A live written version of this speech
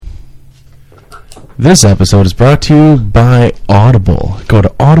This episode is brought to you by Audible. Go to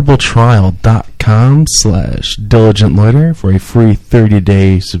audibletrial.com/diligentloiter for a free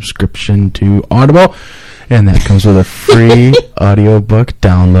 30-day subscription to Audible. And that comes with a free audiobook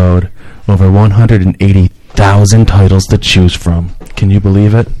download. Over 180,000 titles to choose from. Can you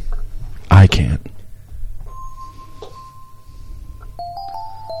believe it? I can't.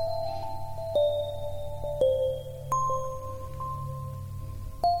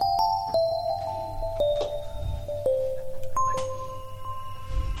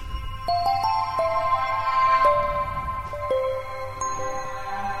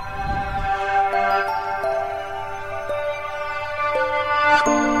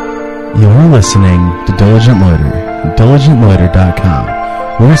 You're listening to Diligent Loiter, diligentloiter.com.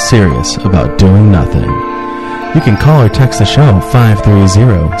 We're serious about doing nothing. You can call or text the show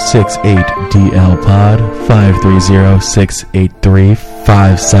 530-68DL-POD,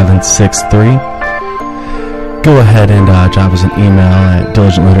 530-683-5763. Go ahead and drop us an email at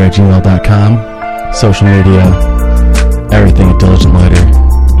diligentloiter@gmail.com. Social media, everything at Diligent Loiter.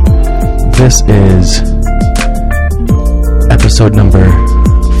 This is episode number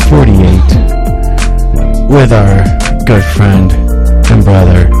 48 with our good friend and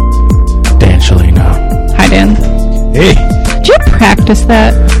brother, Dan Shalino. Hi, Dan. Hey. Did you practice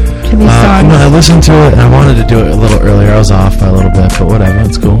that to these songs? No, I listened to it and I wanted to do it a little earlier. I was off by a little bit, but whatever.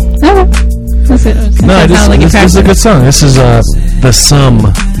 It's cool. Okay. This is a good song. This is The Sum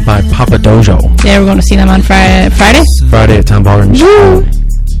by Papa Dojo. Yeah, we're going to see them on Friday? Friday at Town Ballroom.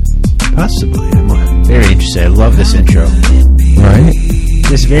 Possibly. I'm very interested. I love this intro. Right?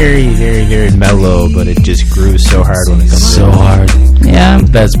 It's very, very, very mellow, but it just grooves so hard when it comes so in. hard. Yeah.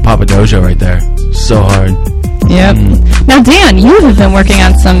 That's Papa Dojo right there. So hard. Yep. Now, Dan, you have been working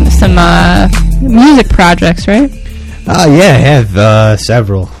on some music projects, right? Oh, yeah, I have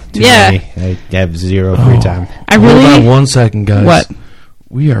several. Too many. I have zero free time. Hold on 1 second, guys. What?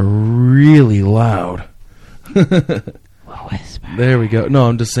 We are really loud. Whisper. There we go. No,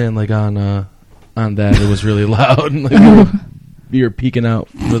 I'm just saying, like, on that, it was really loud. Like, you're peeking out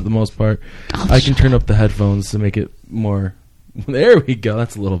for the most part. I can turn up the headphones to make it more. There we go.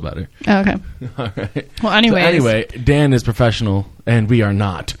 That's a little better. Oh, okay. All right. Well, anyway, Dan is professional, and we are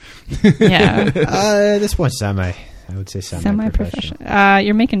not. Yeah. This one's I would say semi-professional.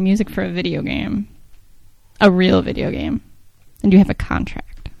 You're making music for a video game. A real video game. And you have a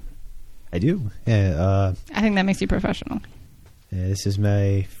contract. I do. Yeah. I think that makes you professional. Yeah, this is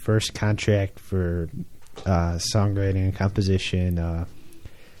my first contract for songwriting and composition.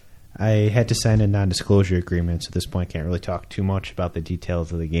 I had to sign a non-disclosure agreement, so at this point I can't really talk too much about the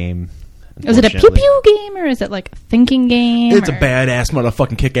details of the game. Is it a pew-pew game, or is it like a thinking game? It's a badass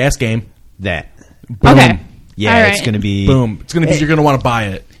motherfucking kick-ass game. That. Boom. Okay. Yeah, all right. it's going to be... Boom. It's going to be... You're going to want to buy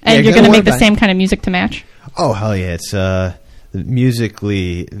it. And you're going to make the same kind of music to match? Oh, hell yeah. It's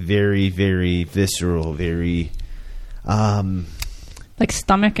musically very, very visceral, very... Like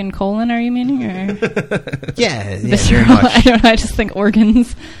stomach and colon, are you meaning? Or? Yeah, visceral. very much. I don't know. I just think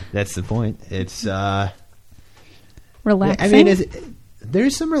organs. That's the point. It's relaxing. I mean,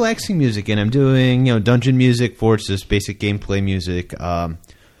 there's some relaxing music, and I'm doing dungeon music for it's just basic gameplay music,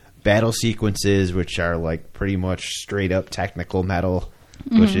 battle sequences, which are like pretty much straight up technical metal,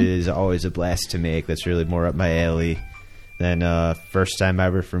 which is always a blast to make. That's really more up my alley. Then first time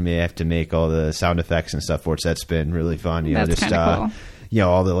ever for me, I have to make all the sound effects and stuff for it. So that's been really fun. That's kind of cool.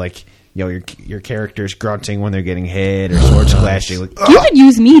 All the your characters grunting when they're getting hit or swords clashing. Like, you could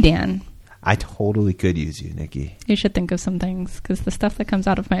use me, Dan. I totally could use you, Nikki. You should think of some things, because the stuff that comes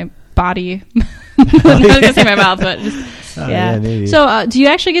out of my body, I'm not going to say my mouth, but just, yeah. Maybe. So do you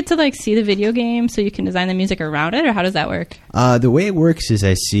actually get to like see the video game so you can design the music around it, or how does that work? The way it works is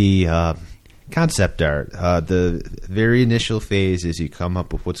I see concept art. The very initial phase is you come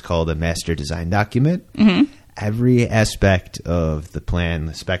up with what's called a master design document. Mm-hmm. Every aspect of the plan,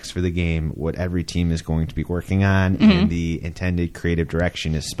 the specs for the game, what every team is going to be working on, and the intended creative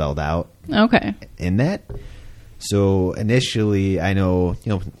direction is spelled out. Okay. In that. So initially, I know,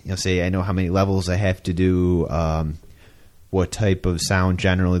 say I know how many levels I have to do, what type of sound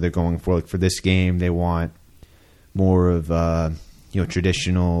generally they're going for. Like for this game, they want more of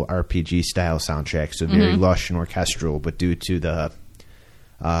traditional RPG style soundtrack, so very lush and orchestral. But due to the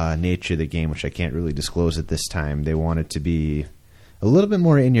nature of the game, which I can't really disclose at this time, they want it to be a little bit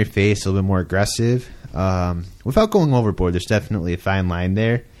more in your face, a little bit more aggressive, without going overboard. There's definitely a fine line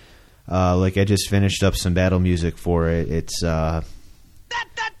there. Like I just finished up some battle music for it. It's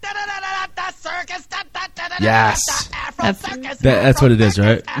yes, that's what it is,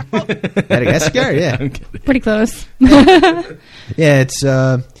 right? Madagascar, yeah, pretty close. Yeah, it's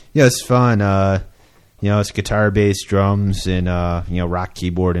it's fun. it's guitar, bass, drums, and rock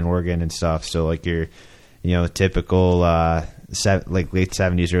keyboard and organ and stuff. So like your typical like late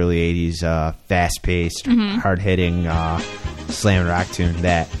 70s, early 80s, fast paced, hard hitting slam rock tune,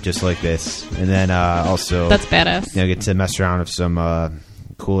 that just like this. And then also That's badass. get to mess around with some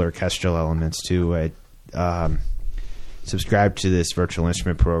cool orchestral elements too. I subscribe to this virtual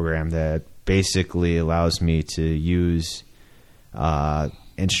instrument program that basically allows me to use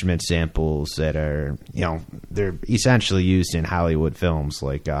instrument samples that are, they're essentially used in Hollywood films,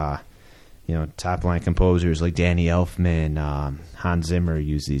 like top line composers like Danny Elfman, Hans Zimmer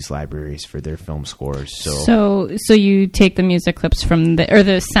use these libraries for their film scores. So you take the music clips from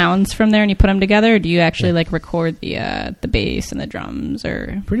the sounds from there and you put them together, or do you actually like record the bass and the drums,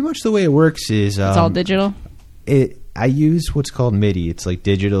 or pretty much the way it works is it's all digital? I use what's called MIDI. It's like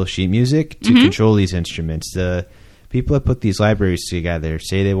digital sheet music to control these instruments. The people that put these libraries together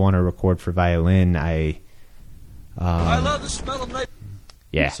say they want to record for violin. I love the smell of night.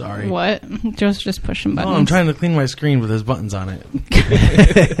 Yeah. Sorry. What? Joe's just pushing buttons. Oh, I'm trying to clean my screen with those buttons on it.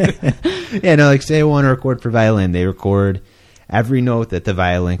 Yeah, no, like say I want to record for violin. They record every note that the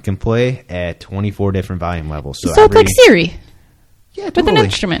violin can play at 24 different volume levels. So it's like Siri. Yeah, with totally. an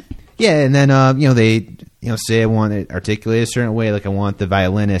instrument. Yeah, and then they say I want it articulated a certain way, like I want the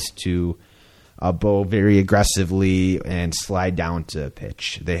violinist to bow very aggressively and slide down to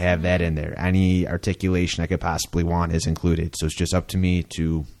pitch. They have that in there. Any articulation I could possibly want is included. So it's just up to me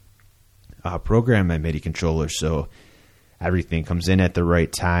to program my MIDI controller so everything comes in at the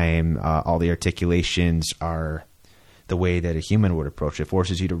right time. All the articulations are the way that a human would approach it. It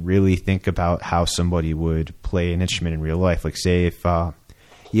forces you to really think about how somebody would play an instrument in real life. Like say if I'm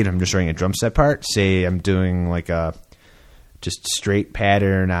just writing a drum set part, say I'm doing like a just straight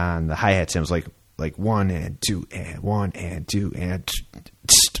pattern on the hi-hat sounds like 1 and 2 and 1 and 2 and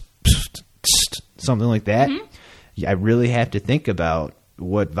something like that. I really have to think about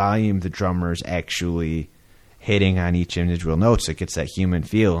what volume the drummer's actually hitting on each individual note so it gets that human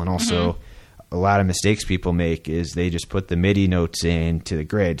feel. And also a lot of mistakes people make is they just put the MIDI notes into the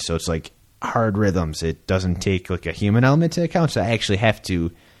grid. So it's like hard rhythms. It doesn't take like a human element to account. So I actually have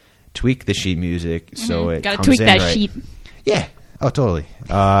to tweak the sheet music so it Gotta comes tweak in that right. sheet. Yeah. Oh, totally.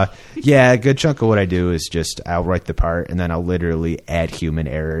 Yeah, a good chunk of what I do is just I'll write the part and then I'll literally add human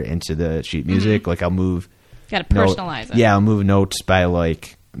error into the sheet music. Like I'll move. Gotta personalize it. Yeah, I'll move notes by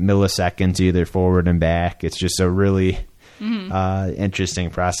like milliseconds either forward and back. It's just a really interesting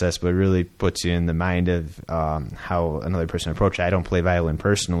process, but it really puts you in the mind of how another person approaches it. I don't play violin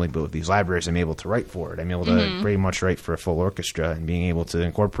personally, but with these libraries, I'm able to write for it. I'm able to pretty much write for a full orchestra, and being able to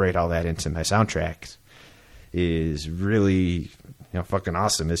incorporate all that into my soundtracks is really fucking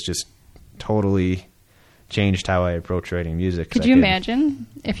awesome. It's just totally changed how I approach writing music. Could you imagine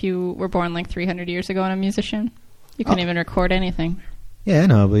if you were born like 300 years ago and a musician? You couldn't even record anything. Yeah,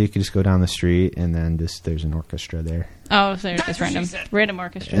 no, but you could just go down the street and then there's an orchestra there. Oh, so there's just random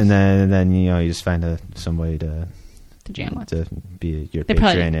orchestras. And then you just find somebody to jam with. to be your They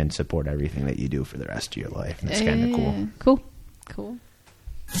patron probably- and support everything that you do for the rest of your life. And it's kind of cool. Cool.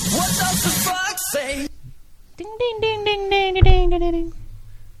 What does the fox say? Ding, ding, ding, ding, ding, ding, ding, ding, ding.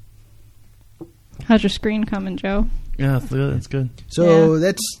 How's your screen coming, Joe? Yeah, that's good. So Yeah.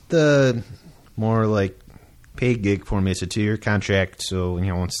 that's the more like paid gig for me. It's a 2-year contract. So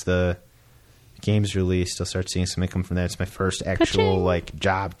once the game's released, I'll start seeing some income from that. It's my first actual Ka-ching. like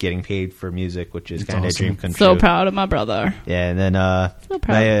job getting paid for music, which is That's kind of awesome. a dream come So true. proud of my brother. Yeah, and then So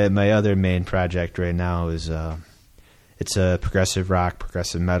proud. my other main project right now is it's a progressive rock,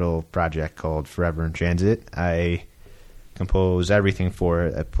 progressive metal project called Forever in Transit. I compose everything for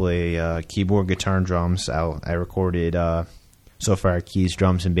it. I play keyboard, guitar, and drums. I recorded so far keys,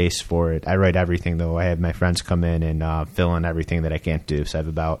 drums, and bass for it. I write everything though. I have my friends come in and fill in everything that I can't do. So I have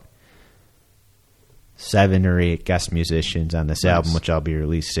about 7 or 8 guest musicians on this album, which I'll be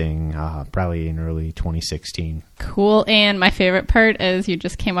releasing probably in early 2016. Cool. And my favorite part is you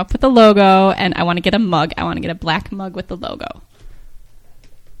just came up with the logo, and I want to get a mug. I want to get a black mug with the logo.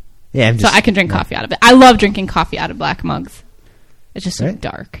 Yeah, So I can drink coffee out of it. I love drinking coffee out of black mugs. It's just so Right.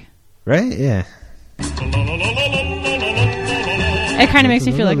 dark. Right? Yeah. It kind of makes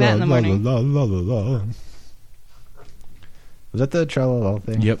me feel like that in the morning. Was that the Trello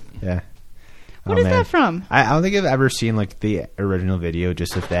thing? Yep. Yeah. What is that from? I don't think I've ever seen like the original video,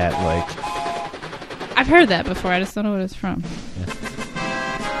 just of that. Like, I've heard that before. I just don't know what it's from.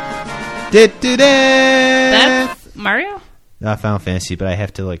 That's Mario? Not Final Fantasy, but I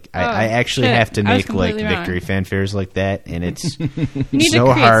have to like. I Oh, actually shit. have to I was make like completely wrong. victory fanfares like that, and it's You need it's to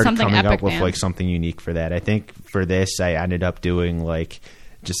so create hard something coming epic, up with man. like something unique for that. I think for this, I ended up doing like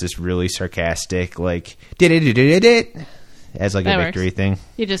just this really sarcastic, like, did as like That a works. victory thing.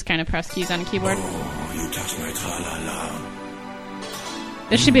 You just kind of press keys on a keyboard.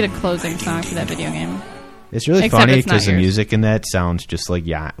 This should be the closing song for that video game. It's really Except funny it's not because the yours. music in that sounds just like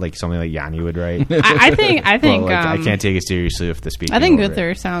like something like Yanni would write. I think But, like, I can't take it seriously with the speaking. I think over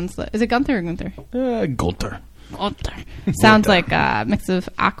Gunther sounds like, is it Gunther or Gunther? Gunther. Gunther. Sounds like a mix of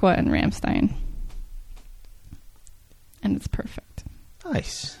Aqua and Rammstein. And it's perfect. it.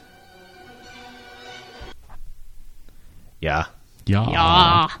 Nice. Yeah. Yeah.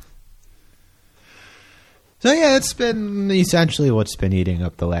 Yeah. So yeah, it's been essentially what's been eating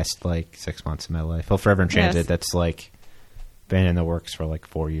up the last like 6 months of my life. Well, Forever in Transit, Yes. that's like been in the works for like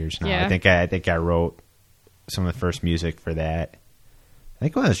 4 years now. Yeah. I think I wrote some of the first music for that. I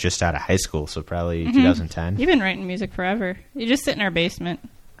think when I was just out of high school, so probably 2010. You've been writing music forever. You just sit in our basement.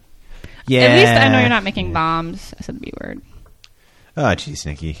 Yeah. At least I know you're not making bombs. I said the B word. Oh, jeez,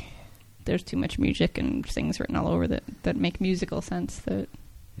 Nikki. There's too much music and things written all over that make musical sense. That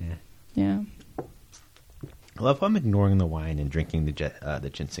Yeah. yeah. I love how I'm ignoring the wine and drinking the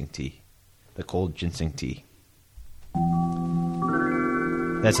ginseng tea, the cold ginseng tea.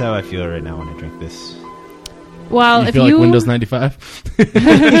 That's how I feel right now when I drink this. Well, You if feel you like Windows 95?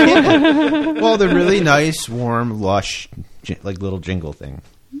 Well, the really nice, warm, lush, like little jingle thing.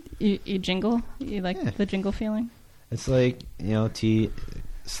 you jingle, you like Yeah. the jingle feeling. It's like, tea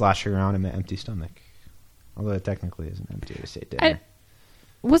sloshing around in my empty stomach. Although it technically isn't empty. I just ate dinner.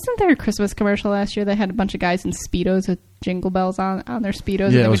 Wasn't there a Christmas commercial last year that had a bunch of guys in Speedos with jingle bells on their Speedos?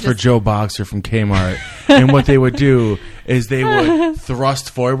 and Yeah, they it was would for just- Joe Boxer from Kmart. And what they would do is they would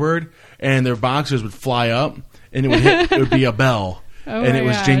thrust forward, and their boxers would fly up, and it would be a bell. Oh and my it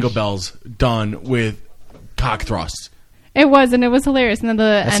was gosh. jingle bells done with cock thrusts. It was, and it was hilarious. And then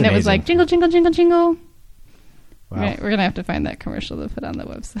That's it was like amazing. jingle, jingle, jingle, jingle. Wow. Right, we're gonna have to find that commercial to put on the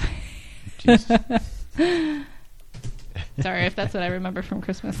website. Sorry if that's what I remember from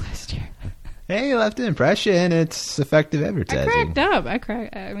Christmas last year. Hey, you left an impression. It's effective I advertising. cracked up.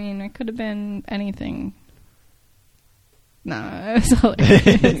 I mean, it could have been anything. No, it was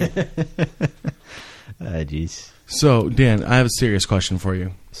hilarious. Jeez. So, Dan, I have a serious question for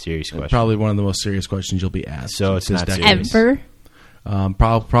you. Serious question. Probably one of the most serious questions you'll be asked. So it's this not decade. serious. Ever?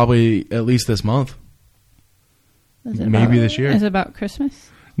 Probably at least this month. Is it Maybe about- this year. Is it about Christmas?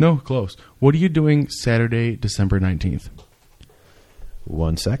 No, close. What are you doing Saturday, December 19th?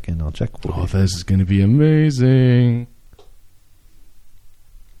 1 second. I'll check. Oh, this is going to be amazing.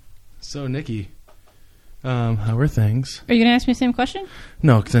 So, Nikki, how are things? Are you gonna ask me the same question?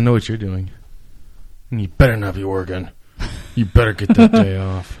 No, because I know what you're doing. And you better not be working. You better get that day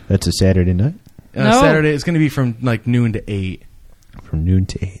off. That's a Saturday night No. Saturday, it's going to be from like noon to 8. from noon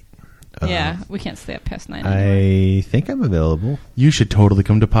to 8. Yeah, we can't stay up past 9 anymore. I think I'm available. You should totally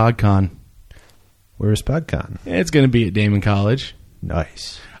come to PodCon. Where's PodCon? It's going to be at Damon College.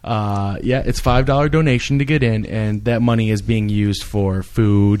 Nice. Yeah, it's $5 donation to get in, and that money is being used for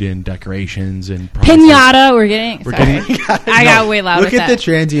food and decorations and prizes. Pinata, we're getting. We're sorry. getting- I got way loud Look with at that. the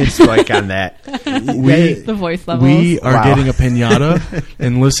transient spike on that. The voice levels. We are Wow. getting a pinata,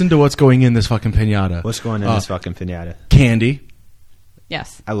 and listen to what's going in this fucking pinata. What's going in this fucking pinata? Candy,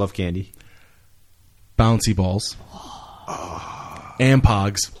 Yes. I love candy. bouncy balls, and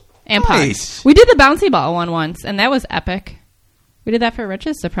pogs. And Nice. Pogs. We did the bouncy ball one once, and that was epic. We did that for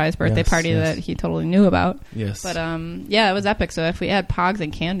Rich's surprise birthday Yes, party yes. that he totally knew about. Yes. But yeah, it was epic. So if we had Pogs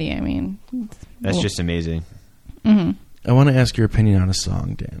and candy, I mean, That's Well- just amazing. mhm. I want to ask your opinion on a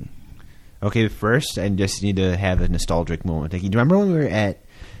song, Dan. Okay, first, I just need to have a nostalgic moment. Like, you remember when we were at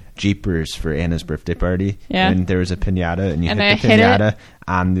Jeepers for Anna's birthday party? Yeah. And there was a pinata, and you And hit I the hit it. pinata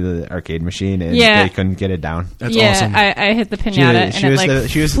on the arcade machine, and Yeah. they couldn't get it down. That's yeah, awesome. I hit the pinata, She and it was like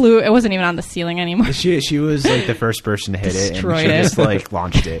the- flew. It wasn't even on the ceiling anymore. She was like the first person to hit it, and Destroyed she it. just like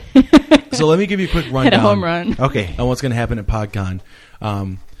launched it. So let me give you a quick rundown. Hit a home run. Okay. on what's going to happen at PodCon.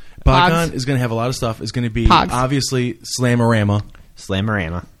 PodCon Pogs. is going to have a lot of stuff. It's going to be Pogs. obviously Slamorama,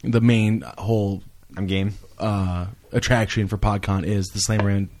 Slamorama. the main whole I'm game. attraction for PodCon is the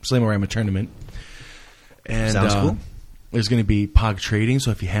Slamorama tournament. And Sounds cool. there's going to be Pog trading. So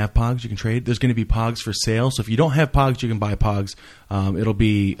if you have Pogs, you can trade. There's going to be Pogs for sale. So if you don't have Pogs, you can buy Pogs. It'll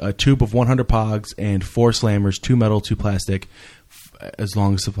be a tube of 100 Pogs and 4 Slammers, 2 metal, 2 plastic, as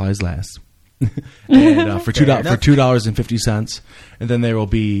long as supplies last. And for $2.50, and then there will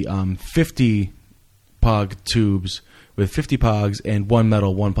be 50 Pog tubes with 50 Pogs and 1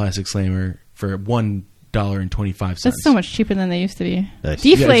 metal, 1 plastic Slammer for $1.25. That's so much cheaper than they used to be. Nice.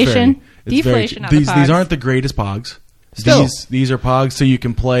 Yeah, it's Deflation. it's very Deflation cheap. on the These Pogs. aren't the greatest Pogs. Still. These are Pogs so you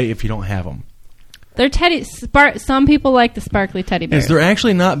can play if you don't have them. They're some people like the sparkly teddy bears. They're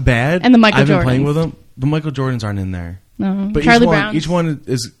actually not bad. And the Michael I've been playing Jordans. with them. The Michael Jordans aren't in there. No. But Charlie Browns. each one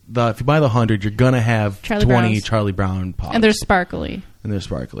is if you buy the 100, you're gonna have Charlie 20 Browns. Charlie Brown pogs. And they're sparkly. And they're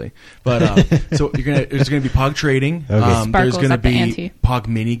sparkly. But so there's gonna be pog trading. Okay. There's Sparkles gonna at the be ante. pog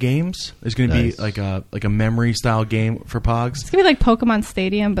mini games. There's gonna Nice. be like a memory style game for pogs. It's going to be like Pokemon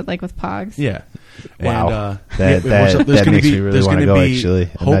Stadium, but like with Pogs. Yeah. Wow. And, That makes me really wanna go, actually.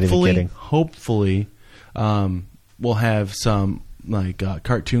 I'm not even kidding. Hopefully, we'll have some like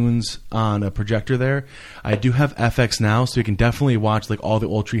cartoons on a projector there. I do have FX now, so you can definitely watch like all the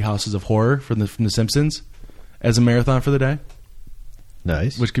old Tree Houses of Horror from the Simpsons as a marathon for the day,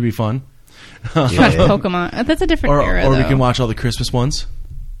 Nice. which could be fun. Watch Pokemon. That's a different era, Or we though. can watch all the Christmas ones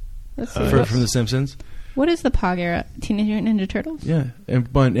Let's see. from the Simpsons. What is the Pog era? Teenage Mutant Ninja Turtles? Yeah, and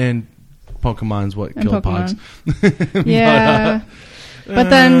Pokemon's what And killed Pokemon. Pogs. Yeah. But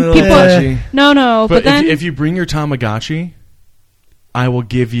then people... Tamagotchi. No, but then... if you bring your Tamagotchi, I will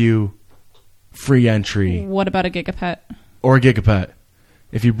give you free entry What about a Gigapet? or a Gigapet.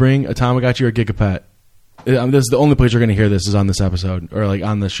 If you bring a Tamagotchi or a Gigapet, this is the only place you're going to hear this is on this episode or like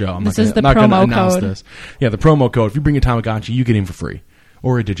on this show. This is the not gonna promo announce code. This. Yeah, the promo code. If you bring a Tamagotchi, you get him for free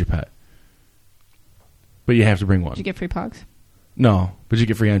or a Digipet, but you have to bring one. Did you get free Pogs? No, but you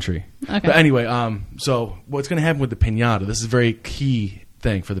get free entry. Okay. But anyway, so what's going to happen with the piñata? This is a very key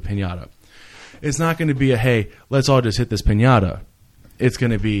thing for the piñata. It's not going to be a, hey, let's all just hit this piñata. It's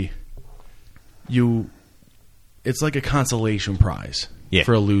going to be it's like a consolation prize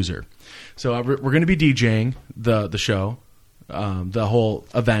for a loser. So we're going to be DJing the show, the whole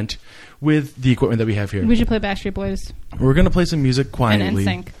event with the equipment that we have here. We should play Backstreet Boys We're going to play some music quietly.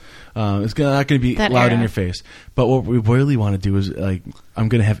 and NSYNC. It's not going to be That loud era. in your face. But what we really want to do is like I'm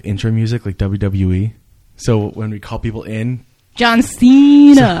going to have intro music like WWE. So when we call people in, John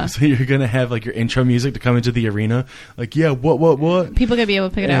Cena. so you're going to have like your intro music to come into the arena. Like, yeah, what? People going to be able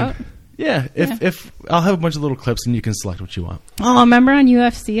to pick it out. Yeah, if I'll have a bunch of little clips and you can select what you want. Oh, remember on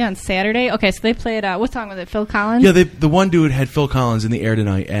UFC on Saturday? Okay, so they played, what song was it? Phil Collins? Yeah, the one dude had Phil Collins in the air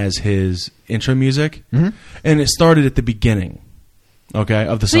tonight as his intro music. Mm-hmm. And it started at the beginning, okay,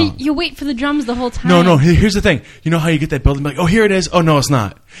 of the So song. you wait for the drums the whole time. No. Here's the thing. You know how you get that building? Like, oh, here it is. Oh, no, it's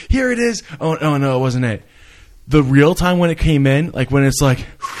not. Here it is. Oh, no, it wasn't it. The real time when it came in, like when it's like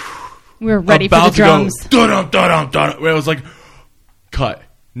We were ready for the about to drums. go, dun-dun, where it was like, cut.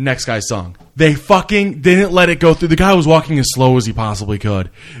 Next guy's song. They fucking didn't let it go through. The guy was walking as slow as he possibly could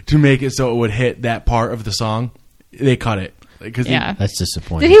to make it so it would hit that part of the song. They cut it. Yeah. That's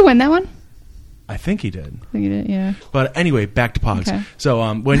disappointing. Did he win that one? I think he did. I think he did, yeah. But anyway, back to Pogs. Okay.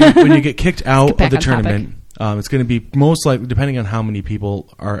 So when you get kicked out get back of the on tournament, it's going to be most likely, depending on how many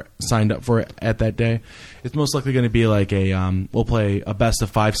people are signed up for it at that day, it's most likely going to be like we'll play a best of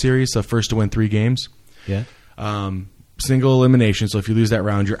 5 series, so first to win 3 games. Yeah. Single elimination, so if you lose that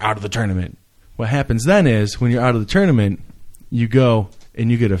round, you're out of the tournament. What happens then is, when you're out of the tournament, you go and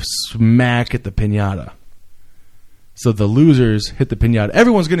you get a smack at the piñata. So the losers hit the piñata.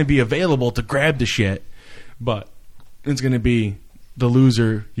 Everyone's going to be available to grab the shit, but it's going to be the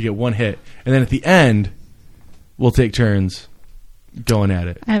loser, you get 1 hit. And then at the end, we'll take turns going at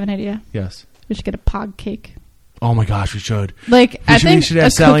it. I have an idea. Yes. We should get a Pog cake. Oh my gosh, we should. Like, I think We should have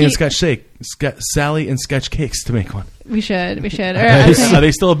a Sally and cookie- Sketch Sally and Sketch Cakes to make one. We should. Or Are I they, think- are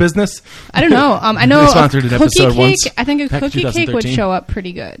they still a business? I don't know. I know They a sponsored an cookie episode cake. once. I think a Back in cookie cake would 2013. show up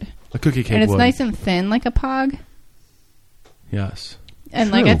pretty good, A cookie cake and it's would. nice and thin like a Pog. Yes.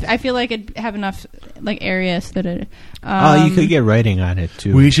 And True. like I feel like it'd have enough like area so that it. You could get writing on it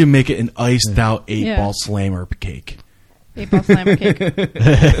too. We should make it an iced out 8-ball Yeah. slammer cake. 8-ball slammer cake,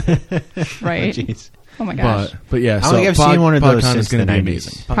 right? Jeez. Oh my gosh! But yeah, I don't so think I've seen one of those PodCon since is going the to be 90s.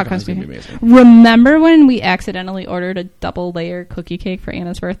 amazing. PodCon's PodCon is going to be amazing. Remember when we accidentally ordered a double layer cookie cake for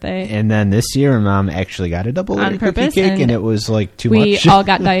Anna's birthday? And then this year, my mom actually got a double On layer cookie purpose, cake, and and it was like too We much. all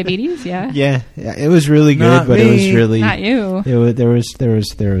got diabetes. Yeah, yeah, it was really good, Not but it was me. really not you. There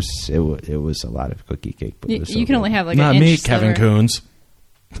was a lot of cookie cake. But it You, was so you can good. only have like Not an me, inch Kevin sliver. Coons.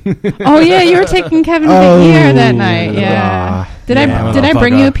 Oh yeah, you were taking Kevin here that night. Yeah. Did yeah, I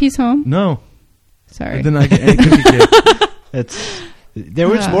bring motherfucker. you a piece home? No. Sorry. Then I get any cookie cake. There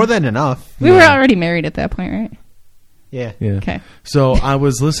was more than enough. We were already married at that point, right? Yeah. Yeah. Okay. So I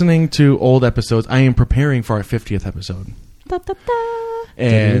was listening to old episodes. I am preparing for our 50th episode. Da, da,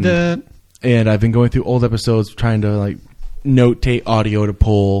 da. And I've been going through old episodes trying to like notate audio to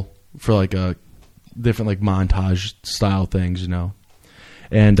pull for like a different like montage style things, you know.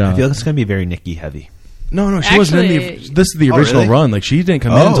 And I feel like it's going to be very Nikki heavy. no, she wasn't in the. Actually- This is the Oh, original really? run. Like she didn't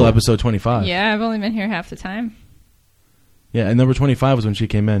come in until episode 25. Yeah, I've only been here half the time. Yeah, and number 25 was when she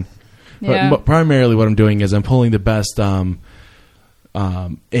came in. Yeah. But primarily what I'm doing is I'm pulling the best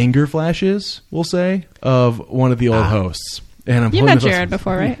anger flashes, we'll say, of one of the old hosts. And I'm You pulling met the- Jared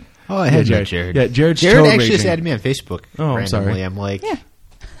before, right? Oh, I had Yeah, met Jared. Yeah, Jared's Jared toad actually just raging. added me on Facebook. Oh, I'm sorry. randomly. I'm like, Yeah.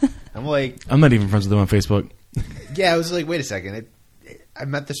 I'm not even friends with him on Facebook. yeah. I was like, wait a second. I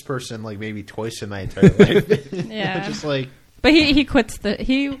met this person like maybe twice in my entire life. Yeah. Just like, But he quits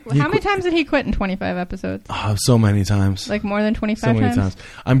how many times did he quit in 25 episodes? Oh, so many times. Like more than 25 so many times? times.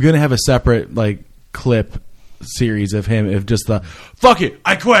 I'm going to have a separate like clip series of him of just the fuck it,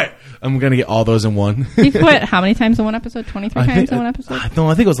 I quit. I'm going to get all those in one. He quit how many times in one episode? 23 times in one episode? No,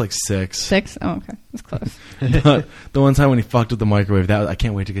 I think it was like 6. 6? Oh, okay. That's close. But the one time when he fucked with the microwave, that I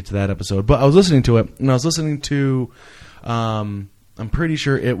can't wait to get to that episode. But I was listening to it, and I was listening to, I'm pretty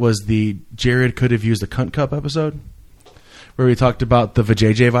sure it was the Jared could have used a cunt cup episode, where we talked about the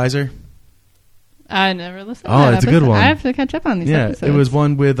vajayjay visor. I never listened to Oh, that it's a good episode. one. I have to catch up on these episodes. It was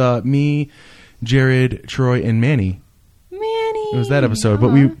one with me, Jared, Troy, and Manny. Manny. It was that episode, but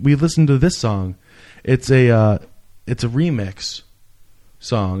we listened to this song. It's a remix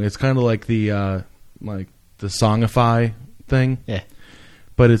song. It's kind of like the Songify thing. yeah.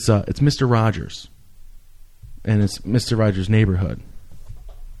 But it's Mr. Rogers, and it's Mr. Rogers' Neighborhood.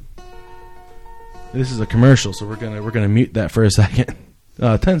 This is a commercial, so we're gonna mute that for a second.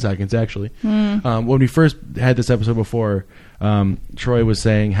 10 seconds actually. When we first had this episode before, Troy was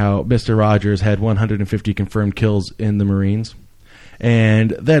saying how Mr. Rogers had 150 confirmed kills in the Marines,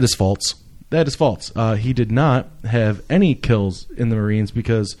 and that is false. That is false. He did not have any kills in the Marines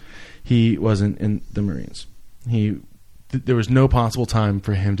because he wasn't in the Marines. There was no possible time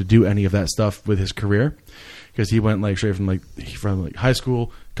for him to do any of that stuff with his career because he went like straight from high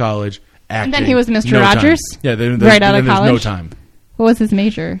school, college, acting. And then he was Mr. no time. Rogers? Yeah, Right out of there's no college? time. What was his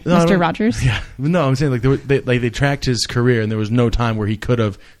major? No, I Mr. don't- Rogers? Yeah, no, I'm saying they tracked his career, and there was no time where he could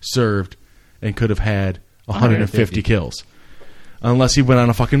have served and could have had 150 kills, unless he went on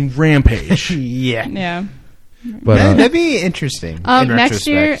a fucking rampage. Yeah. Yeah. But That'd be interesting. in Next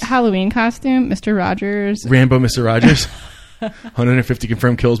year, retrospect. Halloween costume, Mr. Rogers. Rambo, Mr. Rogers, 150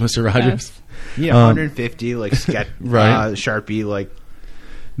 confirmed kills, Mr. Rogers. Yes. Yeah, 150 like sketch, Right. Sharpie like.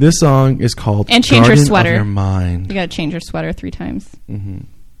 This song is called And change your Garden sweater. of Your Mind. You got to change your sweater 3 times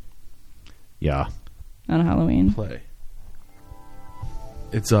Yeah. on Halloween. Play.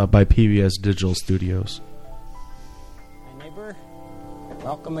 It's by PBS Digital Studios. Hi, neighbor.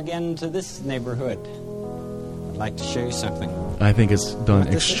 Welcome again to this neighborhood. I'd like to show you something. I think it's done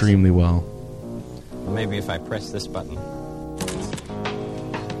What this is? extremely well. Well, maybe if I press this button.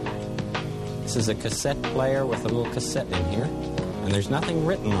 This is a cassette player with a little cassette in here, and there's nothing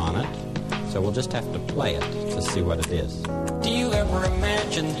written on it, so we'll just have to play it to see what it is. Do you ever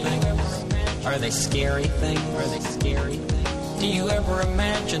imagine things? Are they scary things? Are they scary things? Do you ever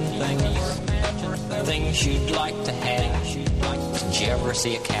imagine things? Things you'd like to have? Did you ever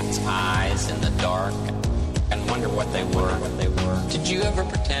see a cat's eyes in the dark and wonder what they were? Did you ever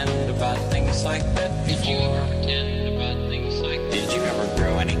pretend about things like that before? Did you ever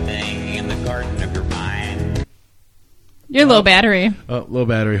grow anything in the garden of your mind? You're low battery. Oh, low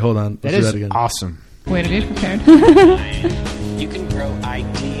battery. Hold on. Let's That do is that again. awesome. Way to be prepared. You can grow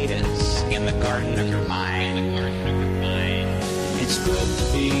ideas in the garden of your mind. It's good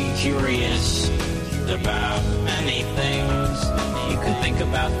to be curious about many things. You can think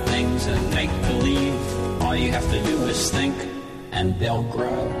about things and make believe. All you have to do is think, and they'll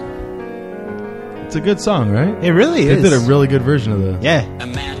grow. It's a good song, right? It really They is. did a really good version of the. Yeah.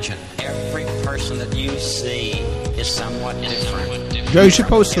 Imagine every person that you see is somewhat different. Joe, you should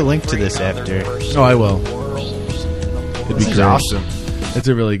post a link to this after. Oh, I will. It'd be this is great. awesome. It's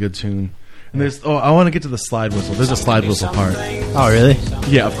a really good tune. And there's. Oh, I want to get to the slide whistle. There's a slide whistle part. Oh, really?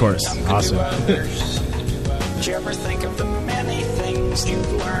 Yeah, of course. Awesome. Did you ever think of the many things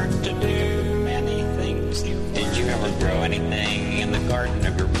you've learned to do? Many things. Did you ever grow anything in the garden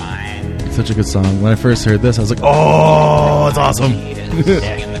of your mind? It's such a good song. When I first heard this, I was like, "Oh, it's awesome!" In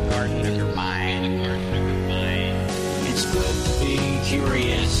the garden of your mind. It's good to be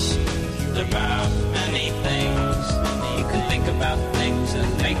curious about many things. You can think about things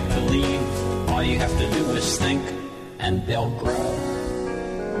and make believe. All you have to do is think, and they'll grow.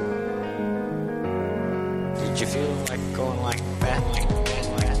 Did you feel like going like that?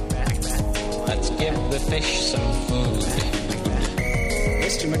 Let's give the fish some food.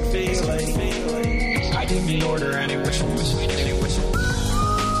 Mr. McFeely, I didn't order any whistles.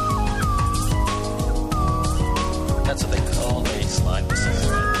 That's what they call a slide whistle.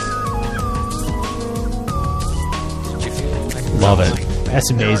 Did you feel like Love it.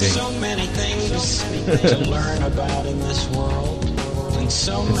 That's there are amazing. so many things to learn about in this world, and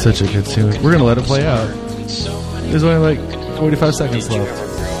It's such a good tune. We're gonna let it play out. There's only like 45 seconds left.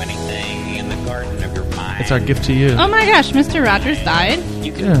 It's our gift to you. Oh my gosh, Mr. Rogers died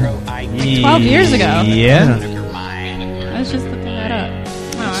Yeah. 12 years ago. Yeah. I was just looking that up.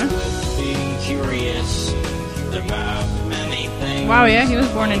 Wow, yeah, he was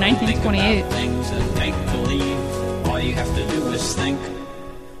born in 1928. All you have to do is think.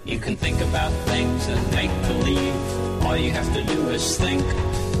 You can think about things and make believe. All you have to do is think,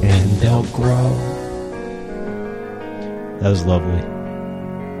 And they'll grow. That was lovely.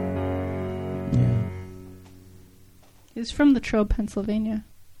 Yeah. He's from Latrobe, Pennsylvania.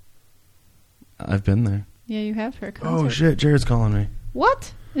 I've been there. Yeah, you have for a concert. Oh shit, Jared's calling me.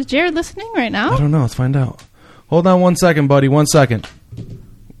 What? Is Jared listening right now? I don't know. Let's find out. Hold on 1 second, buddy. 1 second.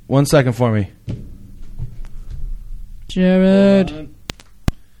 1 second for me. Jared.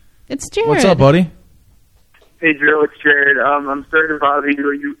 It's Jared. What's up, buddy? Hey, Joe, it's Jared. I'm sorry to bother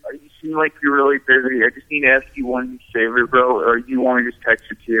you. You seem like you're really busy. I just need to ask you one favor, bro, or you want me to just text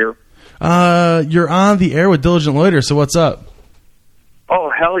it to you? You're on the air with Diligent Loiter, so what's up? Oh,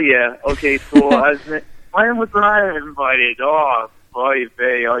 hell yeah. Okay, so why was I invited? Oh, boy,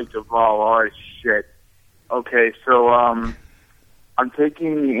 oh, shit. Okay, so I'm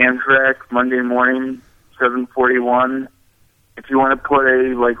taking the Amtrak Monday morning, 7:41. If you want to put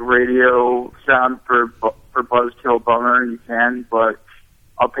a radio sound for Buzzkill Bummer, you can, but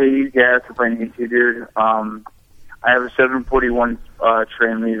I'll pay you gas if I need to, dude. I have a 7:41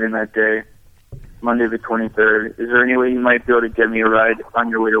 train leaving that day, Monday the 23rd. Is there any way you might be able to get me a ride on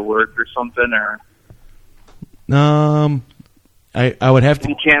your way to work or something? Or I would have if to.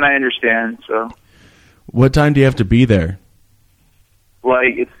 you can't, I understand. So, What time do you have to be there?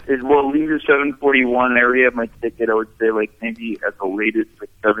 we'll leave the 7:41 area. My ticket, I would say, maybe at the latest,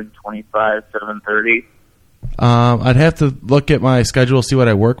 7:25, 7:30. I'd have to look at my schedule, see what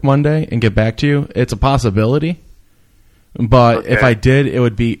I work Monday, and get back to you. It's a possibility, but Okay. if I did, it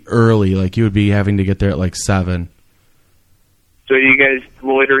would be early. Like you would be having to get there at 7. So, you guys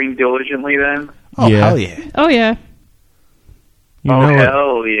loitering diligently then? Oh, Yeah. hell yeah. Oh, yeah. You oh, know it.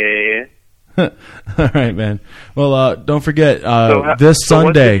 hell yeah. All right, man. Well, don't forget So this so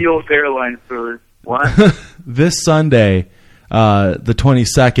what's Sunday. the deal with airline food? What? This Sunday, the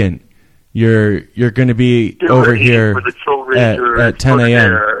 22nd. You're going to be Get over ready here for the Chill Ranger at 10 for a.m.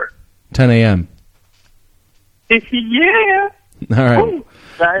 dinner. 10 a.m. Yeah. All right. Ooh,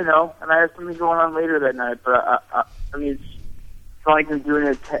 I know, and I have something going on later that night. But I mean, it's not like I'm doing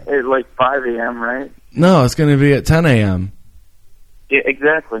it at 5 a.m. Right? No, it's going to be at 10 a.m. Yeah,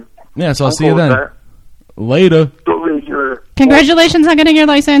 exactly. Yeah, so I'll I'm see you cool with then. that. Later. Chill Ranger. Congratulations on getting your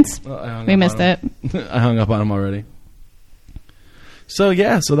license. Oh, We missed it. I hung up on him already. So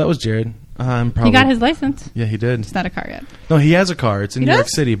that was Jared. I'm probably He got his license. Yeah, he did. It's not a car yet. No, he has a car. It's in He New York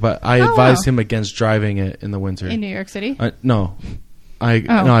does? City, but I Oh, advised wow. him against driving it in the winter. In New York City? No, I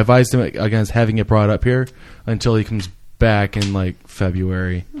Oh. advised him against having it brought up here until he comes back in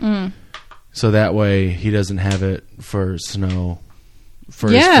February. So that way he doesn't have it for snow for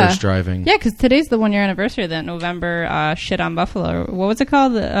his first driving. Yeah, because today's the 1 year anniversary of that November shit on Buffalo. What was it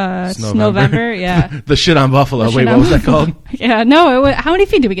called? Snowvember? Snowvember? Yeah. The shit on Buffalo. The Wait, shit what on was that called? Yeah, no. How many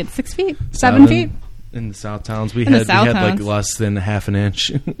feet did we get? 6 feet? 7 feet? In the South Towns, we In the had South like Towns. less than half an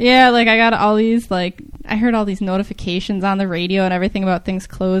inch. Yeah, I got all these, I heard all these notifications on the radio and everything about things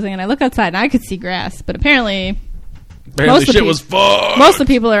closing, and I look outside and I could see grass, but apparently Apparently, Most of shit the was fucked. most of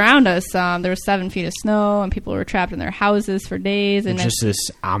the people around us, there was 7 feet of snow, and people were trapped in their houses for days, and Just this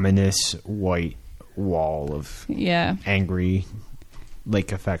ominous white wall of yeah. angry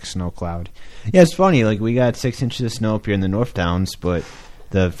lake effect snow cloud. Yeah, it's funny. We got 6 inches of snow up here in the North Towns, but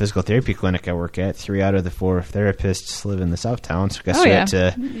the physical therapy clinic I work at, 3 out of the 4 therapists live in the South Towns. So I guess Oh, we yeah. had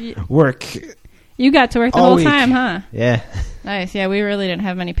to work. You got to work the All whole week. time, huh? Yeah. Nice. Yeah, we really didn't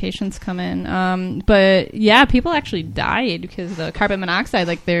have many patients come in. But yeah, people actually died because the carbon monoxide,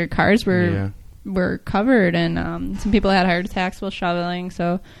 their cars were covered, and some people had heart attacks while shoveling.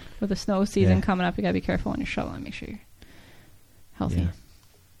 So with the snow season Yeah. coming up, you gotta be careful when you're shoveling. Make sure you're healthy. Yeah.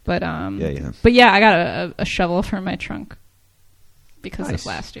 But Yeah. But yeah, I got a shovel for my trunk because Nice. of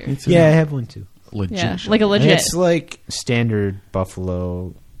last year. Me too. Yeah, I have one too. Legit. Yeah, shit. like a And legit. it's like standard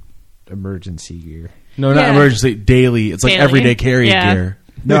Buffalo emergency gear. No, not Yeah. emergency. Daily. It's like Daily. everyday carry Yeah. gear.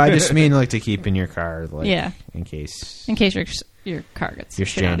 No, I just mean to keep in your car, Yeah. in case In case your car gets you're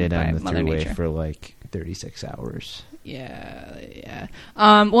shit on stranded by on the Mother throughway Nature. for 36 hours. Yeah.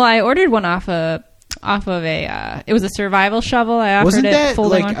 Well, I ordered one off of a. It was a survival shovel. I offered Wasn't it that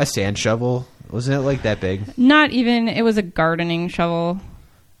folding like one. a sand shovel? Wasn't it that big? Not even. It was a gardening shovel.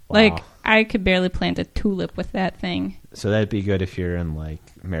 Wow. I could barely plant a tulip with that thing. So that'd be good if you're in like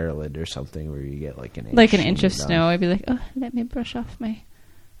Maryland or something where you get like an inch. Like an inch of down. snow. I'd be like, oh, let me brush off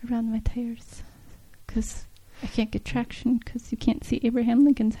around my tires. Because I can't get traction because you can't see Abraham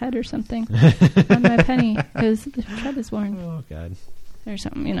Lincoln's head or something on my penny because the tread is worn. Oh, God. Or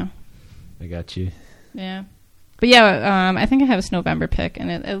something, you know. I got you. Yeah. But yeah, I think I have a Snowvember pick, and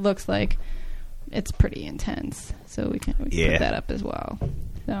it looks like it's pretty intense. So we can put that up as well.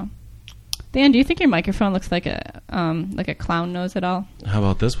 So, Dan, do you think your microphone looks like a clown nose at all? How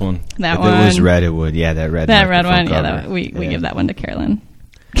about this one? That if one. it was red, it would. Yeah, that red. That red one. cover. Yeah, we give that one to Carolyn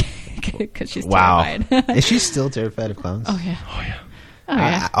because she's Wow. terrified. Is she still terrified of clowns? Oh yeah. Oh, yeah. Oh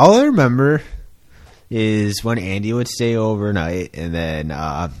yeah. All I remember is when Andy would stay overnight, and then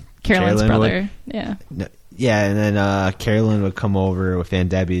Carolyn's Carolyn brother. Yeah. and then Carolyn would come over with Aunt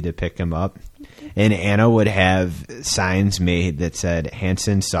Debbie to pick him up. And Anna would have signs made that said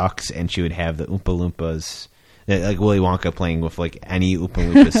Hanson sucks, and she would have the Oompa Loompas, like Willy Wonka playing with like any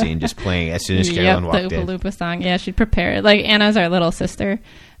Oompa Loompa scene, just playing as soon as Carolyn walked the in. Oompa Loompa song. Yeah, she'd prepare it. Like Anna's our little sister.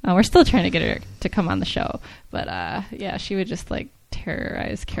 We're still trying to get her to come on the show, but yeah, she would just like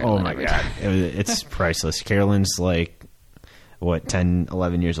terrorize Carolyn. Oh my every God, time. it's priceless. Carolyn's like what 10,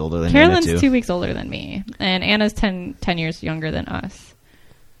 11 years older than Carolyn's Anna too. 2 weeks older than me, and Anna's 10 years younger than us.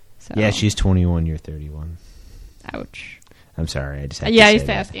 So. Yeah, she's 21. You're 31. Ouch. I'm sorry. I just had Yeah, to I used say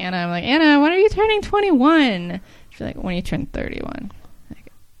to that. ask Anna. I'm like, Anna, when are you turning 21? She's like, when you turn 31.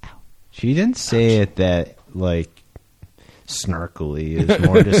 Like, ow. She didn't say it that like snarkily. It was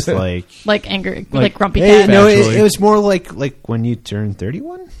more just like anger, like grumpy hey, cat. no, Factually. it was more like when you turn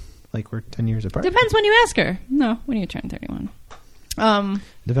 31. Like we're 10 years apart. Depends when you ask her. No, when you turn 31.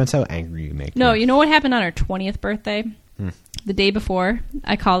 Depends how angry you make. No, her. you know what happened on her 20th birthday? The day before,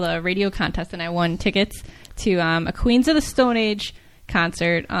 I called a radio contest and I won tickets to a Queens of the Stone Age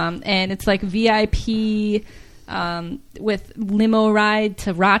concert. And it's like VIP with limo ride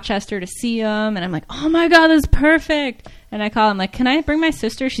to Rochester to see them. And I'm like, oh my God, that's perfect. And I call him like, can I bring my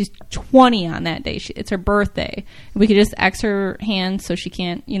sister? She's 20 on that day. It's her birthday. We could just X her hand so she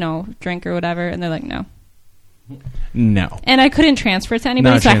can't, drink or whatever. And they're like, no. No. And I couldn't transfer it to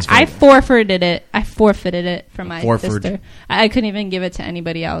anybody, Not so transfer I it. forfeited it. I forfeited it from my Forfeit. sister. I couldn't even give it to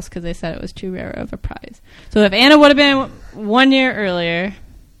anybody else because they said it was too rare of a prize. So if Anna would have been 1 year earlier,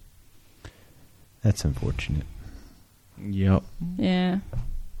 That's unfortunate. Yep. yeah.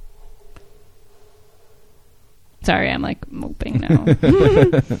 Sorry, I'm like moping now.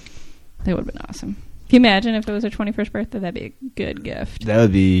 That would have been awesome. Can you imagine if it was her 21st birthday? That'd be a good gift. That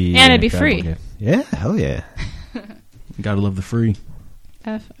would be And it'd be incredible free. gift. Yeah, hell yeah. Gotta love the free.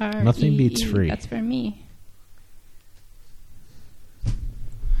 F-R-E-E. Nothing beats free. That's for me.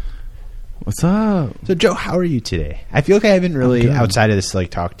 What's up? So Joe, how are you today? I feel like I haven't really good. outside of this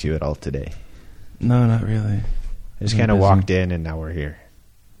like talked to you at all today. No, not really. I just I'm kind of busy. walked in and now we're here.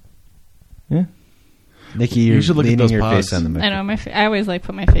 Yeah. Nikki, You you're should look at leaning those your pods. face on the I microphone. know, I always like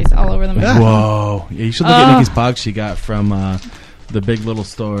put my face all over the microphone. Whoa. Yeah, you should look at Nikki's pogs she got from the Big Little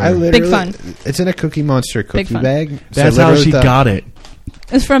Store. I literally, Big Fun. It's in a Cookie Monster cookie Fun. bag. So That's I how literally she thought- got it.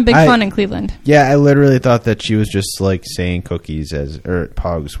 It's from Big I- Fun in Cleveland. Yeah, I literally thought that she was just like saying cookies or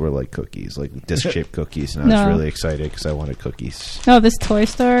pogs were like cookies, like disc shaped cookies, and I was No. really excited because I wanted cookies. No, this toy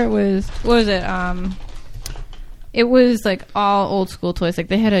store was, what was it? It was like all old school toys. Like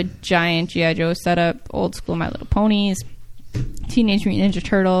they had a giant G.I. Joe setup, old school My Little Ponies, Teenage Mutant Ninja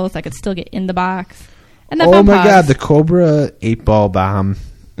Turtles. I could still get in the box. And the Oh Fun my Pogs. god, the Cobra 8-ball bomb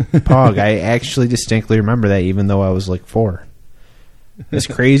pog. I actually distinctly remember that even though I was like 4. It's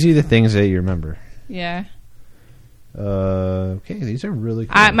crazy the things that you remember. Yeah. Okay, these are really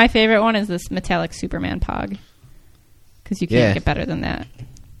cool. My favorite one is this metallic Superman Pog. Because you can't Yeah. get better than that.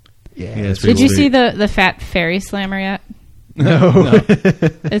 yeah, it's Did pretty you sweet. see the Fat Fairy Slammer yet? no.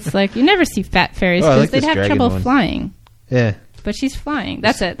 It's like, you never see fat fairies Oh, I because like they'd this have dragon trouble one. flying. yeah. But she's flying.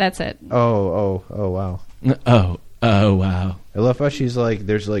 That's it. Oh, wow. Oh, wow. I love how she's like,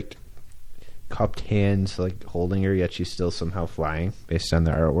 there's like cupped hands like holding her, yet she's still somehow flying based on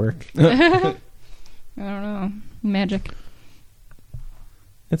the artwork. I don't know. Magic.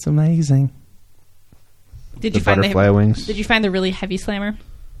 It's amazing. Did The you find butterfly wings. Did you find the really heavy slammer?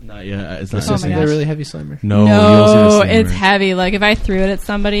 Not yet. It's This not. Oh my isn't gosh. a really heavy slammer. No, you don't see the same it's word. heavy. Like if I threw it at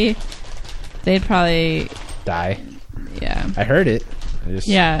somebody, they'd probably, Die. yeah, I heard it. I just,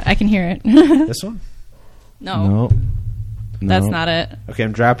 yeah. I can hear it. This one. No, No. that's not it. Okay,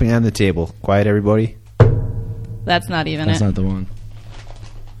 I'm dropping on the table. Quiet, everybody. That's not even That's it. not the one.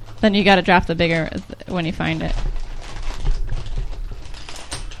 Then you got to drop the bigger when you find it.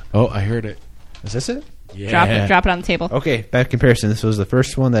 Oh, I heard it. Is this it? Yeah. Drop it on the table. Okay, bad comparison. This was the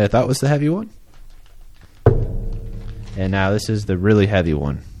first one that I thought was the heavy one. And now this is the really heavy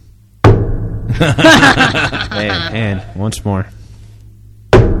one. and once more.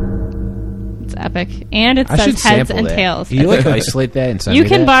 It's epic. And it I should says heads sample and that. tails. Can you like isolate that and send You me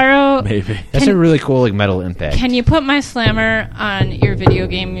can that? borrow... Maybe. That's a really cool like metal impact. Can you put my slammer on your video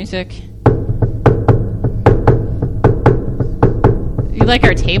game music? You like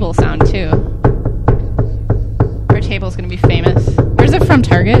our table sound, too. Our table's going to be famous. Where's it from,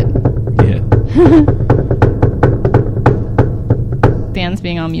 Target? Yeah. Dan's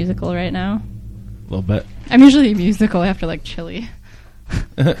being all musical right now. A little bit. I'm usually musical after, like, chili.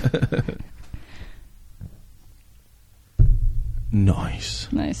 Nice.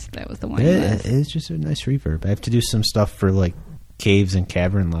 Nice. That was the one. It's just a nice reverb. I have to do some stuff for like caves and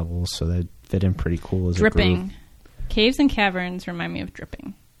cavern levels, so that fit in pretty cool as a Dripping. groove. Caves and caverns remind me of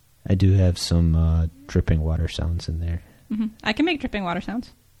dripping. I do have some dripping water sounds in there. Hmm. I can make dripping water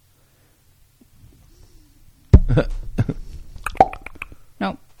sounds.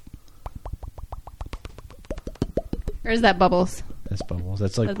 Nope. Or is that bubbles? That's bubbles.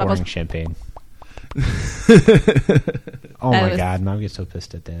 That's like That's pouring bubbles. champagne. Oh That my was- god, Mom gets so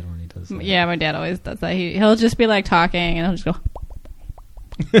pissed at Dad when he does that. Yeah, my dad always does that. He'll just be like talking and he'll just go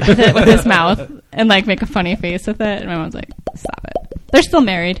with his mouth and like make a funny face with it. And my mom's like, stop it. They're still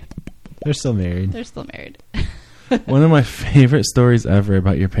married. They're still married. They're still married. One of my favorite stories ever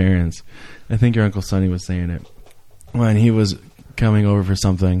about your parents, I think your Uncle Sonny was saying it, when he was coming over for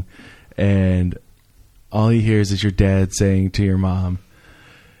something, and all he hears is your dad saying to your mom,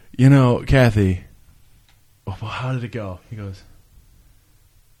 you know, Kathy, well, how did it go? He goes,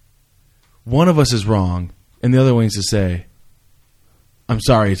 one of us is wrong, and the other one needs to say, I'm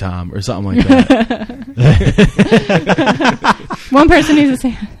sorry, Tom, or something like that. One person needs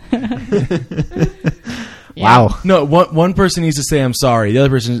to say. Yeah. Wow. No, one person needs to say, I'm sorry. The other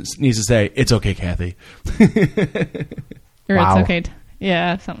person needs to say, it's okay, Kathy. Or Wow. it's okay.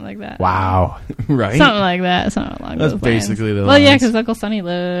 Yeah, something like that. Wow. Right? Something like that. Something along That's those lines. basically the Well, yeah, lines. because Uncle Sonny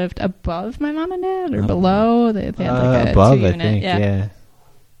lived above my mom and dad, or below. They had like a above, I 2-unit. think. Yeah.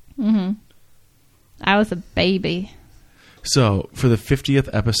 Mm-hmm. I was a baby. So, for the 50th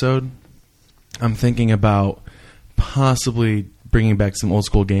episode, I'm thinking about possibly bringing back some old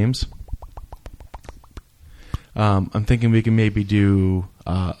school games. I'm thinking we can maybe do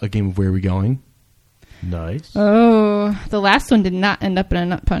a game of Where Are We Going? Nice. Oh, the last one did not end up in a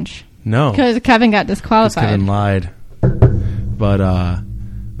nut punch No, because Kevin got because disqualified. Kevin lied. But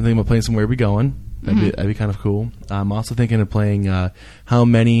I'm thinking about playing some Where Are We Going? That'd be kind of cool. I'm also thinking of playing How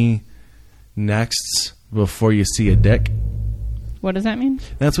Many Nexts Before You See a Dick. What does that mean?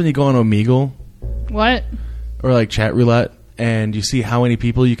 That's when you go on Omegle What? or like chat roulette and you see how many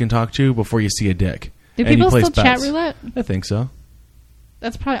people you can talk to before you see a dick. Do And you people place still chat bets. roulette? I think so.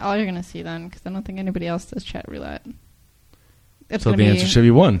 That's probably all you're going to see then, because I don't think anybody else does chat roulette. It's So going the to answer be... should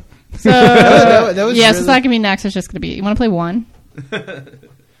be 1. So, that was yes, really- it's not going to be next. It's just going to be... You want to play 1?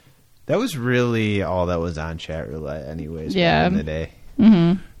 That was really all that was on chat roulette, anyways. Yeah. Back in the day.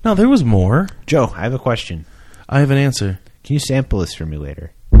 Mm-hmm. No, there was more. Joe, I have a question. I have an answer. Can you sample this for me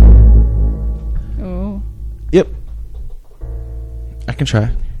later? Oh. Yep. I can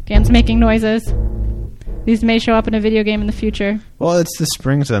try. Dan's making noises. These may show up in a video game in the future. Well, it's the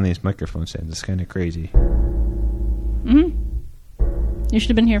springs on these microphone stands. It's kind of crazy. Mm-hmm. You should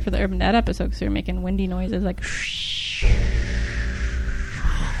have been here for the Urban Dad episode because you were making windy noises like...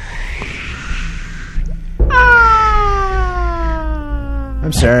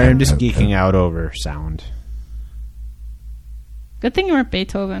 I'm sorry, I'm just geeking out over sound. Good thing you weren't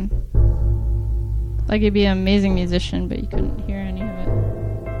Beethoven. Like, you'd be an amazing musician, but you couldn't hear any of it.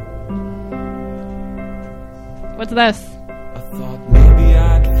 What's this? I thought maybe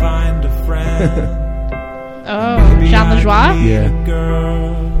I'd find a friend. Oh, Jean Lajoie? Yeah.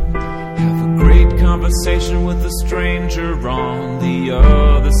 Girl, have a great conversation with a stranger on the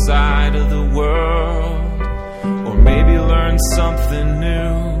other side of the world. Or maybe learn something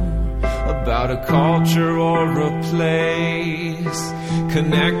new about a culture or a place.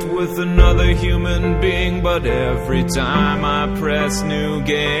 Connect with another human being, but every time I press new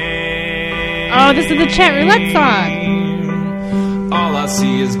game, Oh, this is the chat roulette song. all I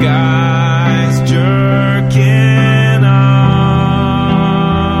see is guys jerking off.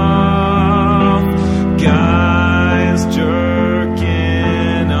 Guys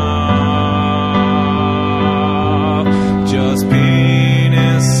jerking off. Just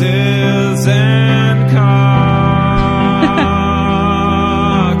penises and cocks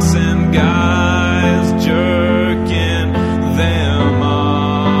and guys jerking them off.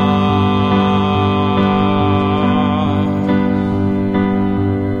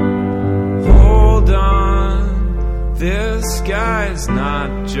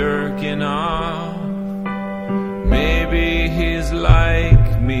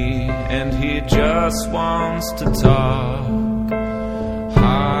 just wants to talk.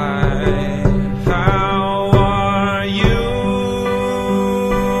 Hi, how are you?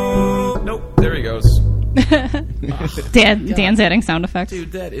 Nope, there he goes. Dan's adding sound effects.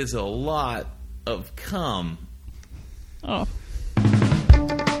 Dude, that is a lot of cum. Oh.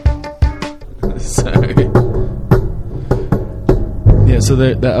 Sorry. Yeah, so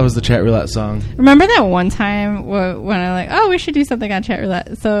that was the chat roulette song. Remember that one time when I like, oh, we should do something on chat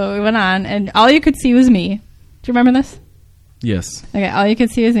roulette. So we went on, and all you could see was me. Do you remember this? Yes. Okay, all you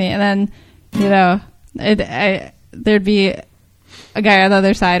could see was me, and then there'd be a guy on the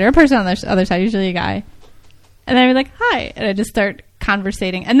other side or a person on the other side, usually a guy, and I'd be like, hi, and I'd just start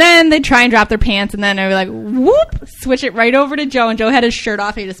conversating, and then they'd try and drop their pants, and then I'd be like, whoop, switch it right over to Joe, and Joe had his shirt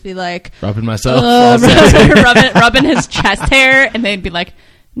off. He'd just be like, rubbing myself, rubbing his chest hair, and they'd be like,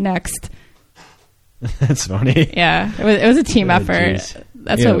 next. That's funny. Yeah, it was a team effort. Geez.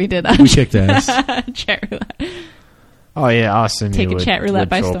 That's what we did. On We kicked ass. Chat roulette. Oh yeah, Austin. Take a chat roulette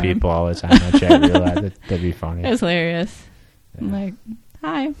by troll storm. people all the time on chat roulette. That'd be funny. It was hilarious. I'm like,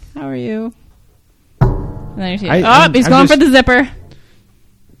 hi, how are you? And then you see, he's I'm going for the zipper.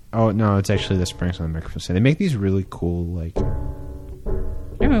 Oh no, it's actually the springs on the microphone. They make these really cool, like.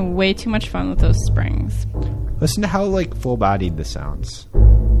 You're having way too much fun with those springs. Listen to how like full-bodied this sounds.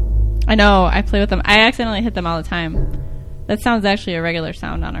 I know. I play with them. I accidentally hit them all the time. That sounds actually a regular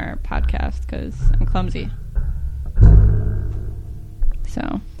sound on our podcast because I'm clumsy.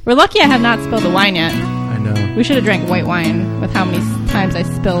 So we're lucky I have not spilled the wine yet. I know. We should have drank white wine with how many times I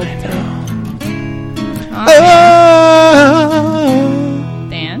spilled today.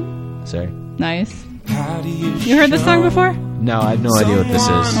 Dan? Sorry. Nice. You heard this song before? No, I have no idea what this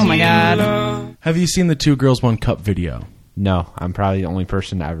is. Oh my god. Have you seen the 2 Girls 1 Cup video? No, I'm probably the only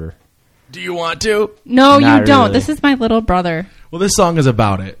person ever. Do you want to? No, Not you don't. really. This is my little brother. Well, this song is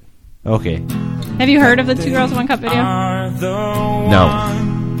about it. Okay. Have you heard of the 2 Girls 1 Cup video? No.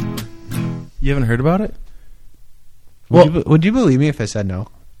 You haven't heard about it? Would you believe me if I said no?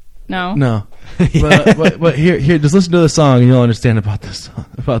 No. No. But here, just listen to the song and you'll understand about this song,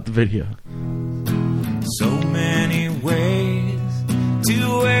 about the video. So many ways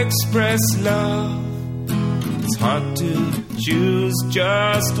to express love. It's hard to choose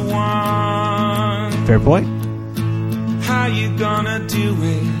just one. Fair point. How you gonna do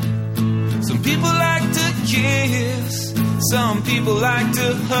it? Some people like to kiss, some people like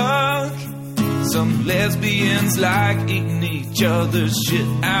to hug. Some lesbians like eating each other's shit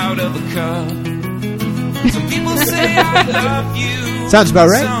out of a cup. Some people say I love you. Sounds about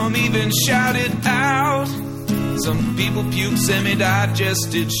right. Some even shout it out. Some people puke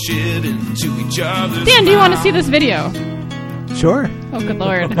semi-digested shit into each other's Dan, do you want to see this video? Sure. Oh, good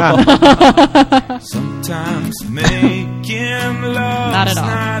lord. Sometimes making love Not at all.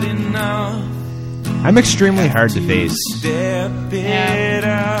 not enough. I'm extremely hard to face. Step it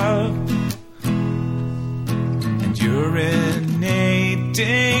up. And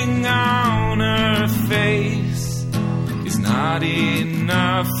urinating on her face is not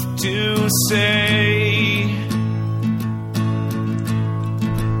enough to say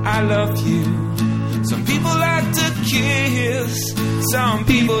I love you. Some people like to kiss, some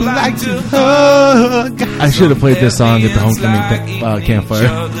people like to hug. I should have played this song at the homecoming campfire.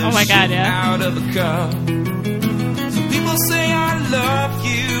 Oh my god, yeah. Out of a cup. Some people say I love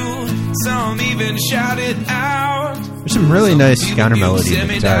you, some even shout it out. There's some really nice counter melody in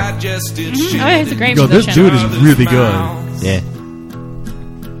the guitar. Oh, yeah, he's a great Yo, this musician. dude is really good. Yeah.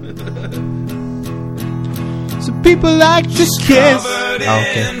 Some people like to kiss. Covered Oh,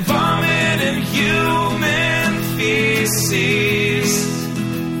 okay. in vomit and human feces.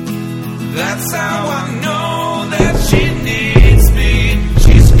 That's how I know that she needs me.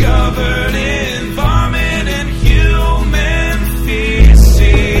 She's covered in vomit and human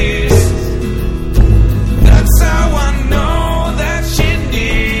feces. That's how I know that she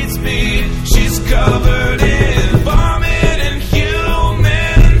needs me. She's covered in vomit and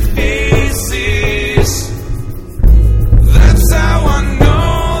human feces. That's how I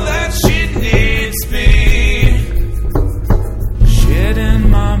know that she needs me. Shit in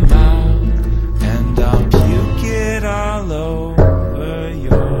my mouth, and I'll puke it all over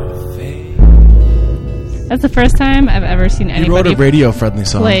your face. That's the first time I've ever seen He wrote anybody a radio-friendly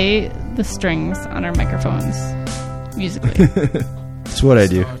song. play the strings on our microphones musically. That's what I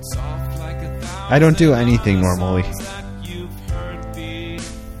do. I don't do anything normally.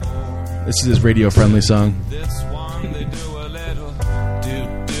 This is his radio-friendly song. This one they do a little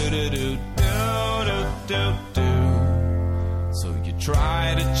do do do do do do do. So you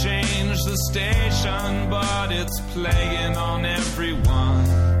try to change the station, but it's playing on everyone.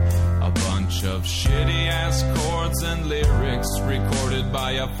 A bunch bunch of shitty ass chords and lyrics recorded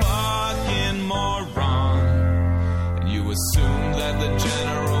by a fucking moron. And you assume that the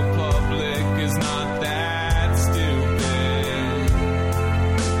general public is not that stupid.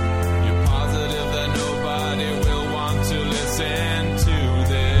 You're positive that nobody will want to listen to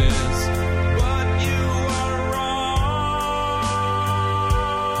this, but you are wrong.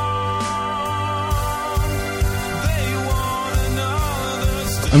 They want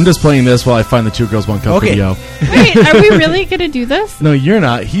another I'm just playing this while I find the 2 Girls 1 Cup Okay. video. Wait, are we really going to do this? No, you're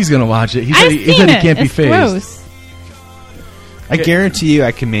not. He's gonna watch it. He said I've he seen said he it. can't be It's phased. gross. I guarantee you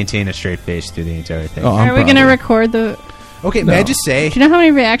I can maintain a straight face through the entire thing. Oh, I'm Are we going to probably- record the... Okay, may I just say... Do you know how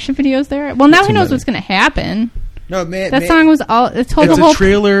many reaction videos there are? Well, now he Too knows many. what's going to happen. No, That song was all... It told It's the a whole...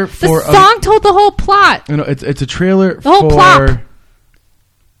 trailer The for song told the whole plot. You know, it's a trailer The whole for.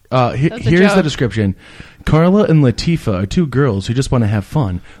 plop. Here's a the joke. description. Carla and Latifah are 2 girls who just want to have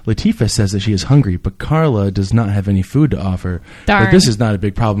fun. Latifah says that she is hungry, but Carla does not have any food to offer. Darn. But this is not a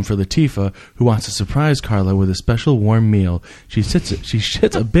big problem for Latifah, who wants to surprise Carla with a special warm meal. She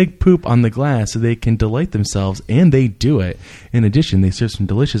shits a big poop on the glass so they can delight themselves, and they do it. In addition, they serve some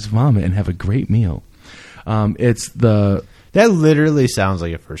delicious vomit and have a great meal. It's the... That literally sounds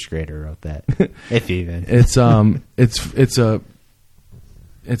like a first grader wrote that. If even.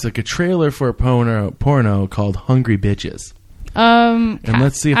 It's like a trailer for a porno called Hungry Bitches. And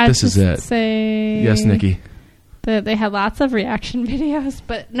let's see if this is it. Say Yes, Nikki. that they had lots of reaction videos,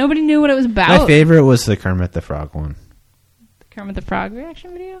 but nobody knew what it was about. My favorite was the Kermit the Frog one. Kermit the Frog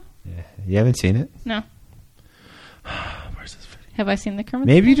reaction video? Yeah. You haven't seen it? No. Where's this video? Have I seen the Kermit?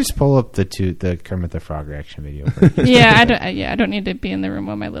 Maybe you just pull up the Kermit the Frog reaction video. first. Yeah, I don't need to be in the room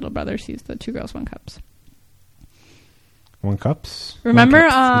while my little brother sees the 2 Girls 1 Cups. 1 Cups? Remember, 1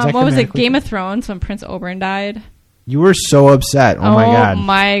 Cups. Is that what was it? grammatically Game of correct? Thrones when Prince Oberyn died. You were so upset. Oh, my God.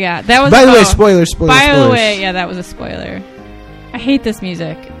 my god! That was. By the way, oh, spoilers. By the spoilers. way, yeah, that was a spoiler. I hate this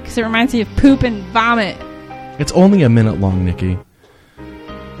music because it reminds me of poop and vomit. It's only a minute long, Nikki. Like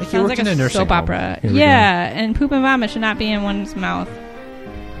you Sounds worked like in a nursing soap home. opera. Here we Yeah, and poop and vomit should not be in one's mouth.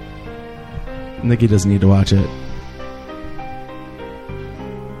 Nikki doesn't need to watch it.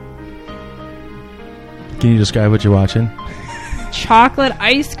 Can you describe what you're watching? Chocolate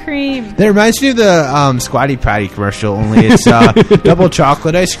ice cream. That reminds me of the Squatty Potty commercial. Only it's double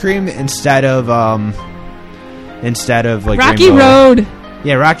chocolate ice cream instead of like Rocky rainbow. Road.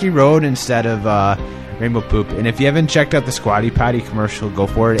 Yeah, Rocky Road instead of rainbow poop. And if you haven't checked out the Squatty Potty commercial, go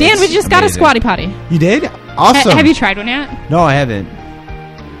for it. Dan, It's we just got a amazing. squatty potty. You did? Awesome. Have you tried one yet? No, I haven't.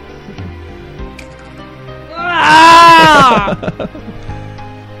 Ah!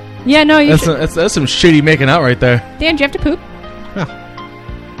 Yeah, no, you should. That's some shitty making out right there. Dan, do you have to poop?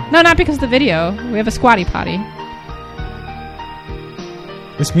 No, not because of the video. We have a squatty potty.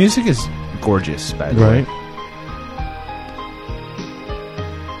 This music is gorgeous, by the way. Right?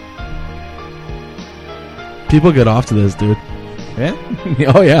 People get off to this, dude. Yeah?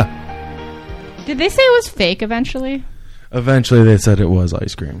 Oh, yeah. Did they say it was fake eventually? Eventually, they said it was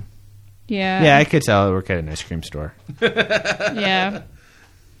ice cream. Yeah. Yeah, I could tell I work at an ice cream store. Yeah.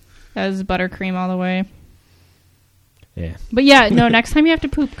 That was buttercream all the way. Yeah. But yeah, no, next time you have to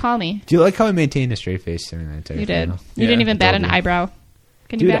poop, call me. Do you like how I maintained a straight face during that entire You did. panel? You didn't even bat told an you. eyebrow.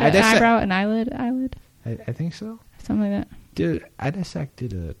 Can you Dude, bat an that's- eyebrow, an eyelid? I think so. Something like that. Dude, I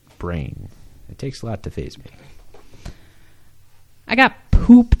dissected a brain. It takes a lot to phase me. I got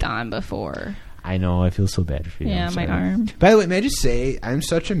pooped on before. I know. I feel so bad for you. Yeah, I'm my sorry. arm. By the way, may I just say, I'm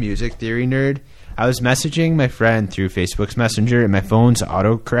such a music theory nerd. I was messaging my friend through Facebook's Messenger, and my phone's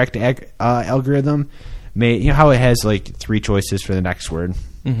autocorrect algorithm you know how it has like 3 choices for the next word?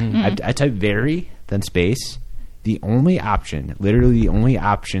 Mm-hmm. I typed very, then space. The only option, literally the only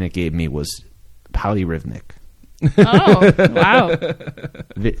option it gave me was polyrhythmic. Oh, wow.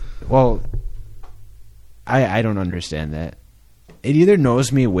 Well, I don't understand that. It either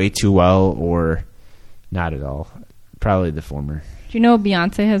knows me way too well or not at all. Probably the former. Do you know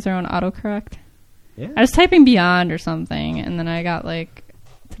Beyonce has her own autocorrect? Yeah. I was typing Beyond or something, and then I got like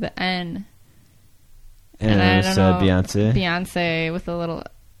to the N. And I it don't was know, Beyonce. Beyonce with a little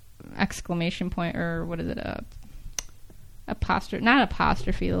exclamation point, or what is it? Not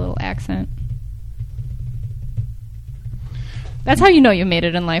apostrophe, a little accent. That's how you know you made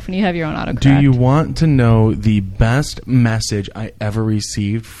it in life, when you have your own autocorrect. Do you want to know the best message I ever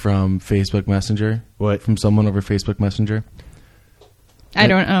received from Facebook Messenger? What? From someone over Facebook Messenger? I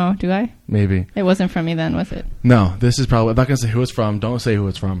don't know. Do I? Maybe. It wasn't from me then, was it? No, this is probably... I'm not going to say who it's from. Don't say who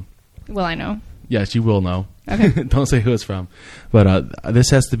it's from. Well, I know. Yes, you will know. Okay. Don't say who it's from. But this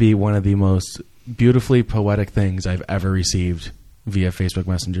has to be one of the most beautifully poetic things I've ever received via Facebook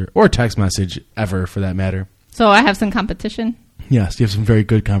Messenger or text message, ever for that matter. So I have some competition. Yes, you have some very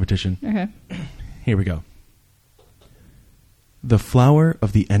good competition. Okay. Here we go. The flower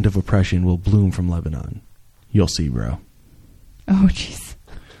of the end of oppression will bloom from Lebanon. You'll see, bro. Oh, jeez.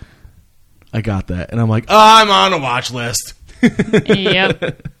 I got that. And I'm like, I'm on a watch list.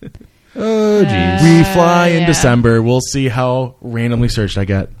 Yep. Oh, jeez. We fly in yeah. December. We'll see how randomly searched I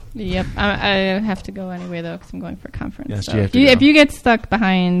get. Yep. I have to go anyway, though, because I'm going for a conference. Yes, so you have to if go. you get stuck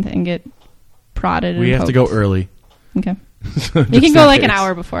behind and get prodded We and have to go poked. early. Okay. So You just can go in like an case.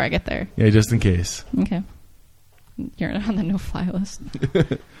 hour before I get there. Yeah, just in case. Okay. You're on the no-fly list.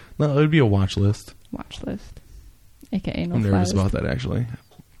 No, it would be a watch list. Watch list. AKA no-fly I'm nervous list. about that, actually.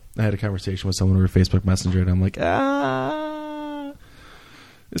 I had a conversation with someone over Facebook Messenger, and I'm like,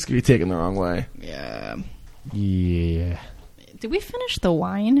 this could be taken the wrong way. Yeah. Yeah. Did we finish the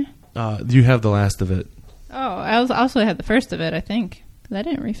wine? You have the last of it. Oh, I also had the first of it, I think. 'Cause I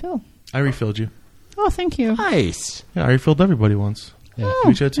didn't refill. I refilled you. Oh, thank you. Nice. Yeah, I refilled everybody once. Oh,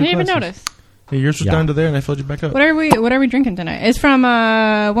 We each had I two didn't even glasses. notice. Yeah, yours was Yeah. down to there, and I filled you back up. What are we drinking tonight? It's from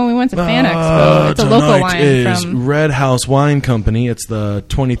when we went to Fan Expo. It's a local tonight wine is from Red House Wine Company. It's the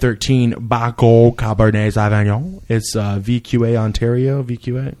 2013 Baco Cabernet Sauvignon. It's VQA Ontario.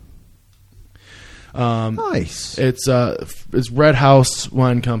 VQA. Nice. It's Red House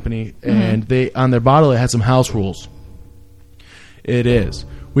Wine Company, and they on their bottle it had some house rules. It is: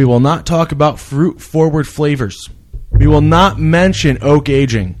 we will not talk about fruit-forward flavors. We will not mention oak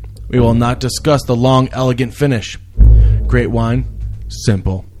aging. We will not discuss the long, elegant finish. Great wine,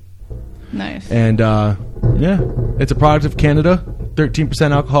 simple, nice. and yeah, it's a product of Canada.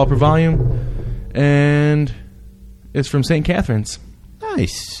 13% alcohol per volume, and it's from St. Catharines.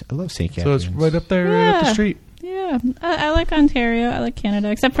 Nice. I love St. So Catharines. it's right up there, right up the Yeah. street. Yeah, I like Ontario. I like Canada,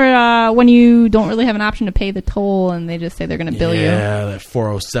 except for when you don't really have an option to pay the toll, and they just say they're going to bill you. Yeah, that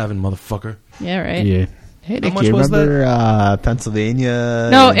 407 motherfucker. Yeah, right. Yeah. Hey, Nick, much you was remember Pennsylvania?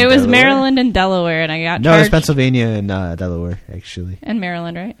 No, and it was Delaware? Maryland and Delaware, and I got No, it was charged. Pennsylvania and Delaware, actually. And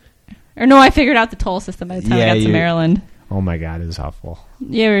Maryland, right? Or no, I figured out the toll system by the time I got to Maryland. Oh my God, it was awful.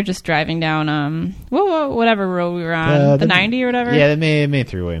 Yeah, we were just driving down whatever road we were on, the 90 or whatever. Yeah, the main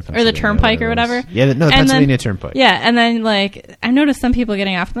throughway in Pennsylvania. Turnpike or whatever it whatever. was. Yeah, the And Pennsylvania then- Turnpike. Yeah, and then like I noticed some people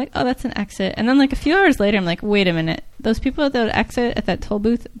getting off. I'm like, oh, that's an exit. And then like a few hours later, I'm like, wait a minute, those people at the exit at that toll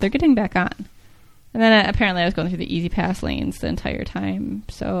booth, they're getting back on. And then apparently I was going through the Easy Pass lanes the entire time.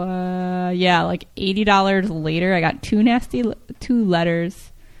 So yeah, like $80 later, I got two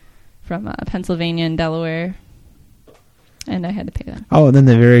letters from Pennsylvania and Delaware, and I had to pay them. Oh, and then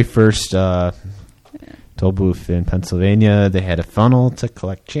the very first toll booth in Pennsylvania, they had a funnel to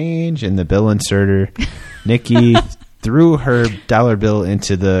collect change, and the bill inserter, Nikki, threw her dollar bill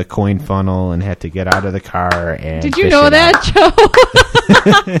into the coin funnel and had to get out of the car and Did you fish know it that, out.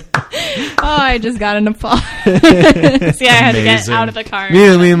 Joe? Oh, I just got in a fall. See, I had to get Amazing. out of the car.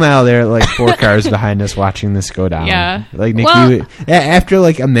 Meanwhile, there are like 4 cars behind us watching this go down. Yeah. Like Nikki, Well- after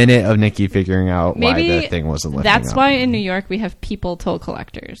like a minute of Nikki figuring out why Maybe the thing wasn't lifting that's up. why in New York we have people toll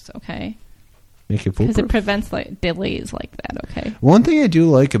collectors, okay? Make it Because it foolproof. prevents like delays like that, okay? One thing I do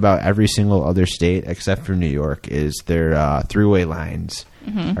like about every single other state except for New York is their throughway lines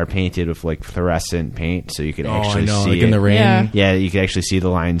are painted with like fluorescent paint, so you can actually see like it. in the rain. Yeah. Yeah, you can actually see the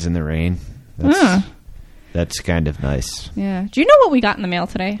lines in the rain. That's kind of nice. Yeah. Do you know what we got in the mail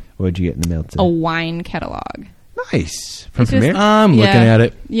today? What'd you get in the mail today? A wine catalog. Nice. From It's just- Premier? I'm looking Yeah. at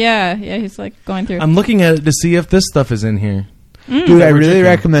it. Yeah, he's like going through. I'm looking at it to see if this stuff is in here. Dude, I We're really drinking.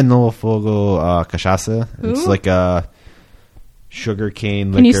 recommend Novo Fogo Cachaça. It's Ooh. like a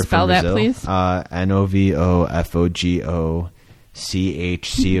sugarcane Can you liquor spell from that, Brazil. please?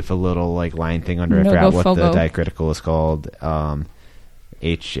 NOVOFOGOCHC with a little like line thing under it. I Novo forgot what the Fogo. diacritical is called.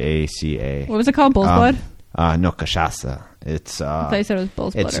 HACA. What was it called? Bull's blood? No, Cachaça. It's I thought you said it was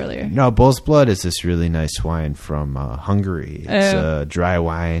bull's blood earlier. No, Bull's Blood is this really nice wine from Hungary. It's a dry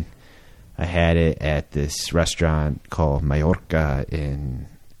wine. I had it at this restaurant called Mallorca in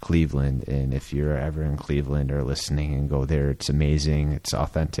Cleveland, and if you're ever in Cleveland or listening and go there, it's amazing. It's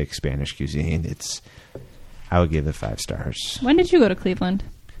authentic Spanish cuisine. I would give it 5 stars. When did you go to Cleveland?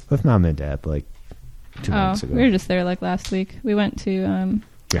 With Mom and Dad, like 2 months ago. We were just there like last week. We went to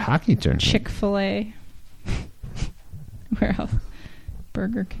Your hockey tournament. Chick-fil-A. Where else?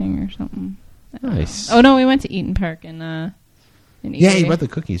 Burger King or something. Nice. Oh no, we went to Eaton Park in Yeah, EA. you brought the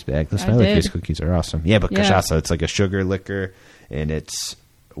cookies back. Those I Smiley did. Face cookies are awesome. Yeah, but Yeah. cachaça, it's like a sugar liquor, and it's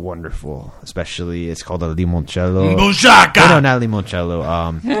wonderful. Especially, it's called a limoncello. Bushaka! No, not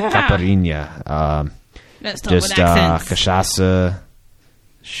limoncello. Caipirinha. Let's talk with Just accents. cachaça,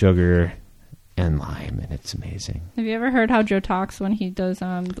 sugar, and lime, and it's amazing. Have you ever heard how Joe talks when he does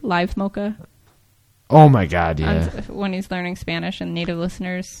live mocha? Oh my God, yeah. When he's learning Spanish, and native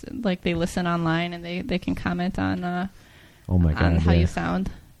listeners, like, they listen online and they can comment on Oh my God, on how you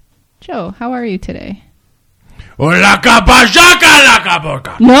sound. Joe, how are you today? No, not Dothraki.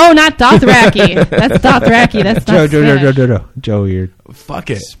 That's Dothraki. That's not Spanish. Joe, you're Fuck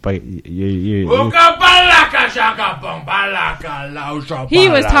it. He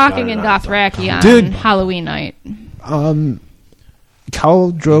was talking in Dothraki on Halloween night.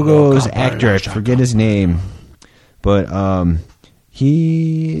 Khal Drogo's actor, I forget his name, but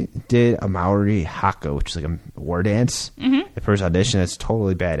he did a Maori haka, which is like a war dance. Mm-hmm. The first audition, that's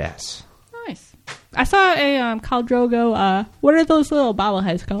totally badass. Nice. I saw a Khal Drogo. What are those little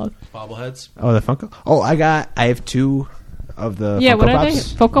bobbleheads called? Bobbleheads. Oh, the Funko. Oh, I have 2 of the Funko what are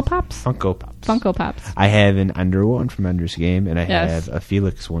Pops. they? Funko Pops. Funko Pops. I have an Ender one from Ender's Game, and I have a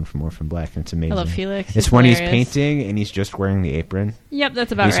Felix one from Orphan Black, and it's amazing. I love Felix. It's when he's painting and he's just wearing the apron. Yep,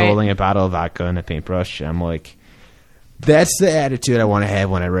 that's about he's right. He's holding a bottle of vodka and a paintbrush. And I'm like, that's the attitude I want to have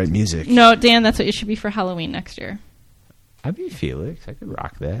when I write music. No, Dan, that's what you should be for Halloween next year. I'd be Felix. I could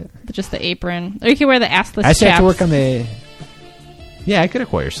rock that. Just the apron. Or you can wear the assless chaps. I just have to work on the... Yeah, I could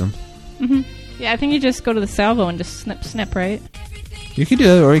acquire some. Mm-hmm. Yeah, I think you just go to the salvo and just snip, right? You could do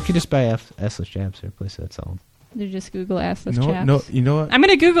it, or you could just buy assless chaps or replace that song. You just Google assless chaps. No, you know what? I'm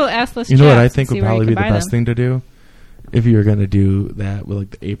going to Google assless chaps. You know what I think would probably be the best thing to do? If you're going to do that with,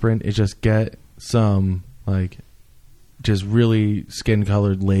 like, the apron, is just get some, like, just really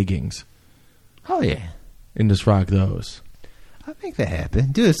skin-colored leggings. Oh, yeah. And just rock those. I'll make that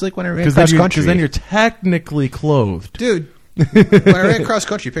happen. Dude, it's like when I ran cross country. Because then you're technically clothed. Dude, when I ran cross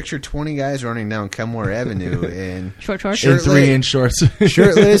country, picture 20 guys running down Kenmore Avenue in short shorts, in 3-inch shorts,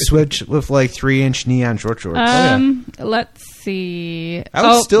 shirtless with like 3-inch neon short shorts. Let's see.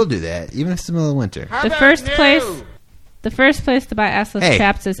 I would still do that, even if it's the middle of winter. The first place to buy assless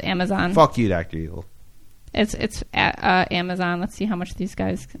chaps is Amazon. Fuck you, Dr. Evil. It's at Amazon. Let's see how much these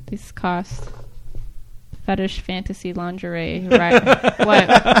cost. Fetish fantasy lingerie. Right. What?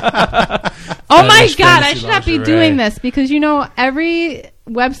 Oh my God, I should not be doing this because, every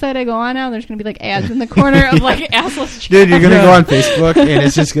website I go on now, there's going to be like ads in the corner of like assless chaps. Dude, you're going to go on Facebook and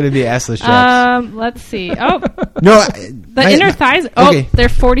it's just going to be assless chaps. Let's see. Oh. No. The inner thighs. Okay. They're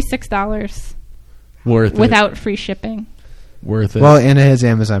 $46. Worth it. Without free shipping. Worth it. Well, Anna has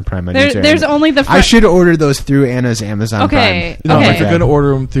Amazon Prime. There's only the I should order those through Anna's Amazon Prime. No, if you're going to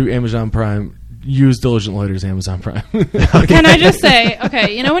order them through Amazon Prime, use Diligent Loiter's Amazon Prime. Can I just say,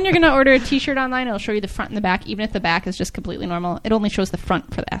 when you're going to order a t-shirt online, it'll show you the front and the back, even if the back is just completely normal. It only shows the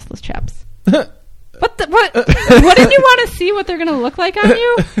front for the assless chaps. What didn't you want to see what they're going to look like on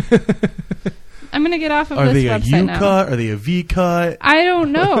you? I'm going to get off of this website now. Are they a U cut? Are they a V cut? I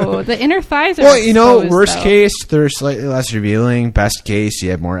don't know. The inner thighs are exposed, worst case, they're slightly less revealing. Best case,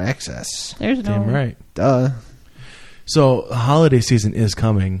 you have more access. There's no... Damn right. Duh. So, the holiday season is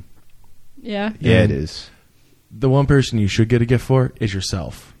coming. Yeah. Yeah, it is. The one person you should get a gift for is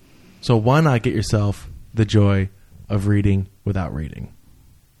yourself. So why not get yourself the joy of reading without reading?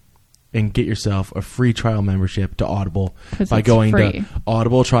 And get yourself a free trial membership to Audible by going to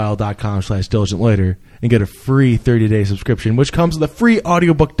audibletrial.com/diligentloiter and get a free 30-day subscription, which comes with a free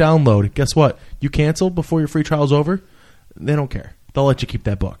audiobook download. Guess what? You cancel before your free trial's over, they don't care. They'll let you keep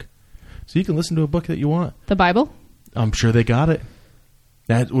that book. So you can listen to a book that you want. The Bible? I'm sure they got it.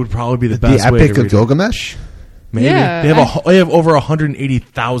 That would probably be the best way to read Epic of Gilgamesh? Maybe. Yeah, they have over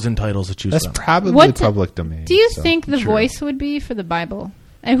 180,000 titles to choose from. That's probably public domain. Do you think the voice would be for the Bible?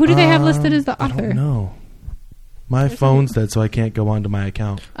 And who do they have listed as the author? I don't know. My phone's dead, so I can't go onto my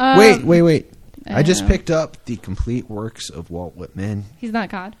account. Wait. I just picked up the complete works of Walt Whitman. He's not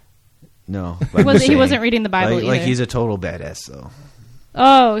God. No. He wasn't reading the Bible either. Like he's a total badass, though.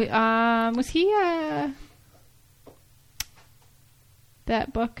 Oh, was he...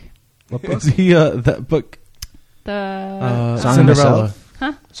 that book? What book? Is he that book? The Song Cinderella. of Myself?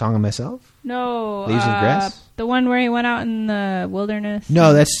 Huh? Song of Myself? No. Leaves of Grass? The one where he went out in the wilderness.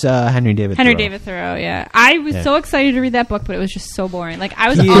 No, that's Henry David Thoreau. Henry David Thoreau, yeah. I was so excited to read that book, but it was just so boring. Like, I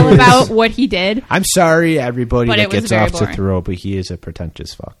was all about what he did. I'm sorry, everybody that gets off boring. to Thoreau, but he is a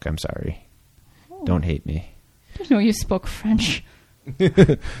pretentious fuck. I'm sorry. Don't hate me. I didn't know you spoke French.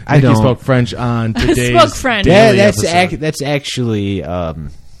 I don't. He spoke French on today's spoke French. That's actually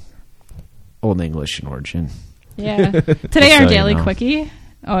Old English in origin. Yeah. Today our daily quickie.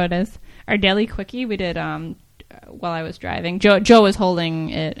 Oh, it is. Our daily quickie we did while I was driving. Joe was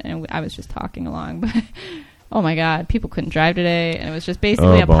holding it, and I was just talking along. But oh my God, people couldn't drive today, and it was just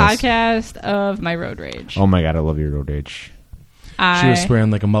basically a podcast of my road rage. Oh my God, I love your road rage. She was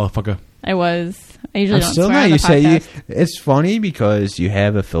swearing like a motherfucker. I was. I usually I'm don't still swear not. on the You say you. podcast, It's funny because you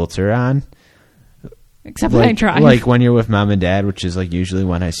have a filter on. except when I Like, drive. like when you're with mom and dad, which is like usually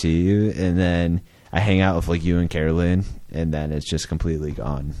when I see you, and then I hang out with like you and Carolyn, and then it's just completely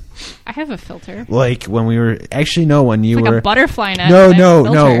gone. I have a filter. Like when we were when you It's like were a butterfly net. no and I have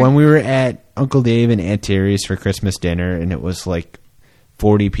a filter. when we were at Uncle Dave and Aunt Terry's for Christmas dinner, and it was like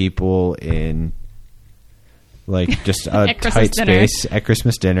 40 people in like just a At Christmas tight dinner. space at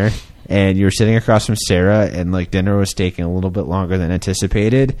Christmas dinner, and you were sitting across from Sarah, and like dinner was taking a little bit longer than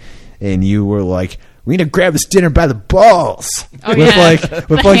anticipated, and you were like, "We need to grab this dinner by the balls." Oh, with yeah. like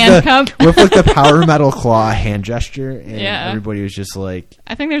The hand cup. with like the power metal claw hand gesture, and Yeah. everybody was just like,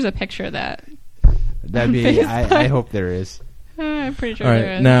 I think there's a picture of that. "That'd be." Facebook. I hope there is. I'm pretty sure All there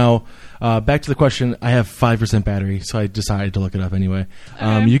right, is. now back to the question. I have 5% battery, so I decided to look it up anyway.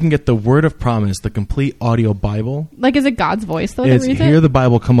 Okay. You can get the Word of Promise, the complete audio Bible. Like, is it God's voice, though, that It's reads Hear it? the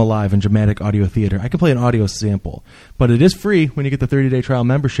Bible Come Alive in Dramatic Audio Theater. I can play an audio sample, but it is free when you get the 30-day trial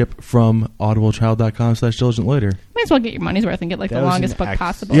membership from audibletrial.com/diligentloiter. Might as well get your money's worth and get, like, That the was longest an book ex-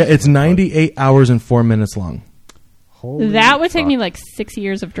 possible. Yeah, it's 98 hours and 4 minutes long. Holy That would take fuck. me, like, 6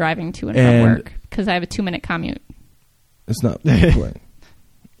 years of driving to and And- from work, because I have a 2-minute commute. It's not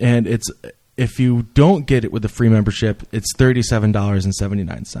and it's if you don't get it with the free membership, it's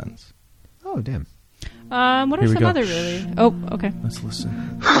 $37.79. Oh damn! What are Here we some go. other really? Oh, okay. Let's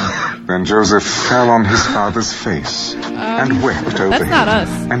listen. Then Joseph fell on his father's face and wept over that's him not us.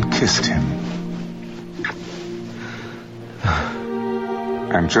 and kissed him.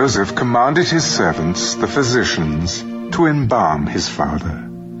 And Joseph commanded his servants, the physicians, to embalm his father.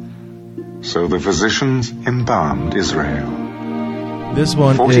 So the physicians embalmed Israel. This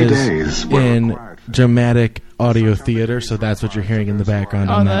one 40 is days were in required for dramatic audio theater, so that's what you're hearing in the background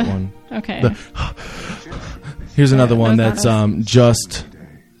on that one. Okay. Here's another one that's that's not just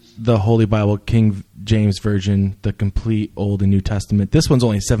the Holy Bible, King James Version, the complete Old and New Testament. This one's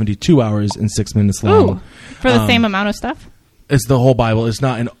only 72 hours and 6 minutes long. Ooh, for the same amount of stuff? It's the whole Bible. It's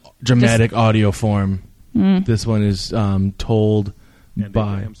not in dramatic audio form. Mm. This one is told And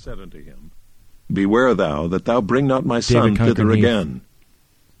by... Abraham said unto him, Beware thou that thou bring not my son David thither Conquer Heath. again.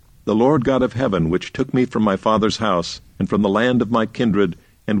 The Lord God of heaven, which took me from my father's house, and from the land of my kindred,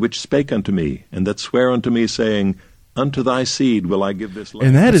 and which spake unto me, and that sware unto me, saying, Unto thy seed will I give this land.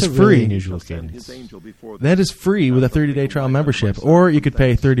 And that is That's a really free. unusual Send his cadence. angel before thee. That is free with a 30-day trial membership, or you could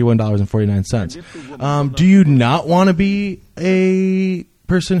pay $31.49. Do you not want to be a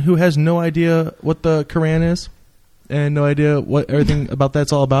person who has no idea what the Quran is and no idea what everything about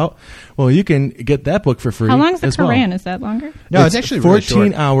that's all about? Well, you can get that book for free. How long is the as well. Quran? Is that longer? No, it's actually really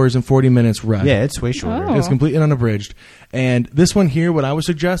 14 short. hours and 40 minutes read. Yeah, it's way shorter. Oh. It's complete and unabridged. And this one here, what I would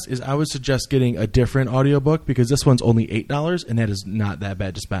suggest is getting a different audiobook, because this one's only $8, and that is not that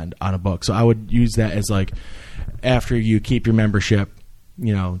bad to spend on a book. So I would use that as like, after you keep your membership,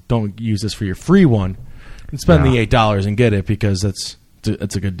 don't use this for your free one, and spend the $8 and get it, because that's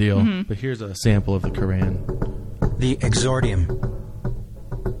a good deal. Mm-hmm. But here's a sample of the Quran. The Exordium.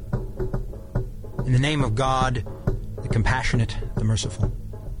 In the name of God, the compassionate, the merciful.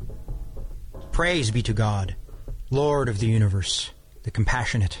 Praise be to God, Lord of the universe, the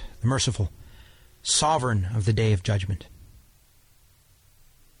compassionate, the merciful, sovereign of the day of judgment.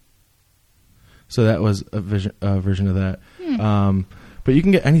 So that was a version of that. But you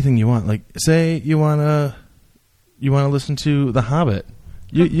can get anything you want. Like, say you wanna listen to The Hobbit.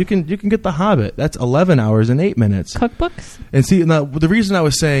 You can get The Hobbit. That's 11 hours and 8 minutes. Cookbooks? And see, now, the reason I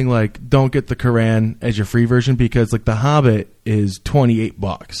was saying like don't get the Quran as your free version, because like The Hobbit is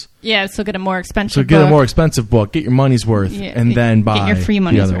 $28. Yeah, so get a more expensive So get book. a more expensive book, get your money's worth, Yeah, and then get buy your free the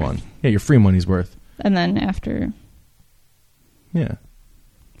money's other worth. one. Yeah, your free money's worth. And then after... Yeah,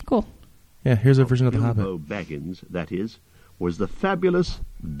 Cool. yeah. Here's a version of The Hobbit. Bilbo Baggins, that is, was the fabulous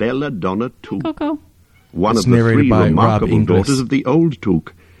Belladonna Took, Coco. one It's of the narrated three by Rob remarkable Inglis. daughters of the old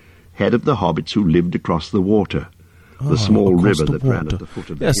Took, head of the hobbits who lived across the water, the small Across river the that ran water. at the foot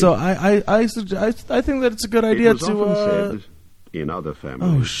of the Yeah, so hill. I think that it's a good It idea was to. often said in other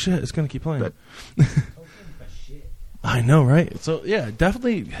families. Oh shit! It's gonna keep playing. That- I know, right? So yeah,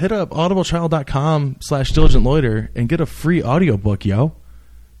 definitely hit up audibletrial.com/diligentloiter and get a free audiobook, yo,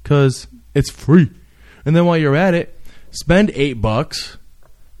 because it's free. And then while you're at it, spend $8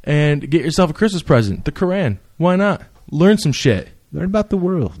 and get yourself a Christmas present, the Quran. Why not? Learn some shit. Learn about the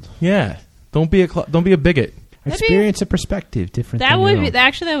world. Yeah, don't be a bigot. Experience a perspective different. That than would your be own.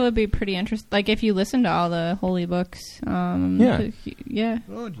 actually, that would be pretty interesting. Like if you listen to all the holy books. Yeah. Yeah.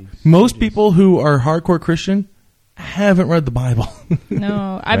 Most people who are hardcore Christian haven't read the Bible.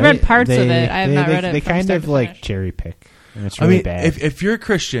 No, I've Right? read parts of They- it. I have they- not they- read it. They from kind start of to like finish. cherry pick, and it's I really mean, bad. if you're a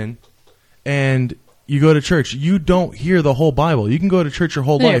Christian and you go to church, you don't hear the whole Bible. You can go to church your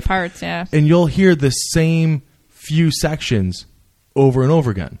whole There are life, parts, yeah. and you'll hear the same few sections over and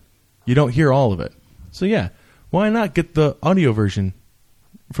over again. You don't hear all of it. So yeah, why not get the audio version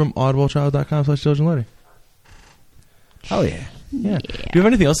from audibletrial.com/childrenloading? Oh yeah. Yeah. Do you have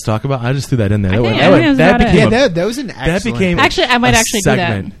anything else to talk about? I just threw that in there. I think that was an excellent. That became actually, I might a actually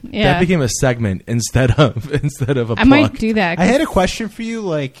segment. do that. Yeah. That became a segment instead of a I might do that. I had a question for you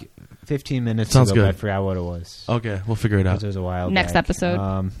like 15 minutes Sounds ago, good. but I forgot what it was. Okay, we'll figure it out. It was a while Next back.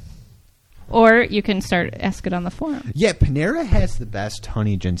 episode. Or you can ask it on the forum. Yeah, Panera has the best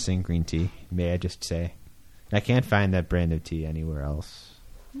honey ginseng green tea, may I just say. I can't find that brand of tea anywhere else.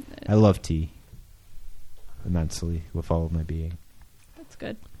 I love tea immensely with all of my being. That's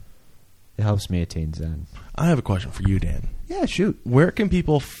good. It helps me attain Zen. I have a question for you, Dan. Yeah, shoot. Where can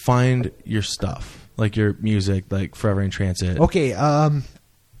people find your stuff? Like your music, like Forever in Transit? Okay,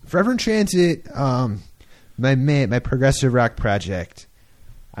 Forever in Transit, my progressive rock project.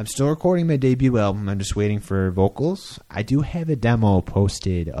 I'm still recording my debut album. I'm just waiting for vocals. I do have a demo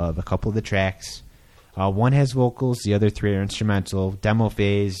posted of a couple of the tracks. One has vocals, the other 3 are instrumental. Demo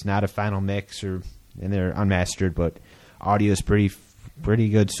phase, not a final mix, and they're unmastered, but audio is pretty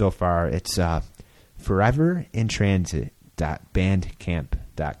good so far. It's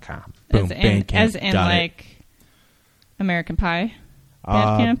foreverinTransit.bandcamp.com. As in like American Pie?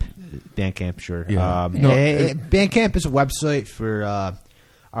 Bandcamp? Bandcamp, sure. Yeah. Bandcamp is a website for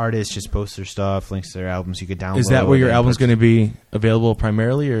artists just post their stuff, links to their albums. You could download. Is that where your album's going to be available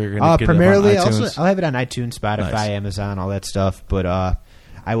primarily, or you're going to get primarily? it on iTunes? I'll have it on iTunes, Spotify, Nice. Amazon, all that stuff. But I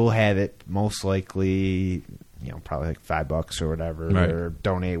will have it most likely, probably like $5 or whatever, Right. or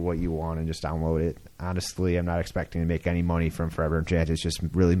donate what you want and just download it. Honestly, I'm not expecting to make any money from Forever in Transit. It's just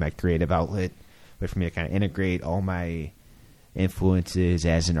really my creative outlet, but for me to kind of integrate all my influences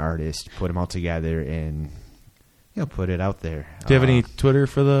as an artist, put them all together, and put it out there. Do you have any Twitter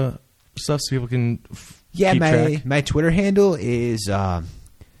for the stuff so people can keep track? My Twitter handle is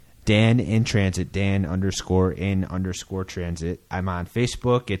Dan in Transit, Dan_in_transit. I'm on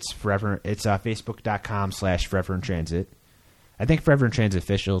Facebook. It's Facebook.com/Forever in Transit. I think Forever in Transit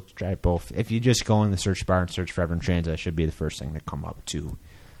official. Try both. If you just go in the search bar and search Forever in Transit, it should be the first thing that come up too.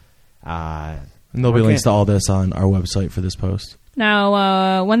 And there'll be links to all this on our website for this post.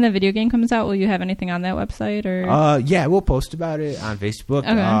 Now, when the video game comes out, will you have anything on that website? Or yeah, we'll post about it on Facebook.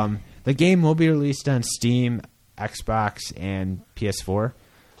 Okay. The game will be released on Steam, Xbox, and PS4.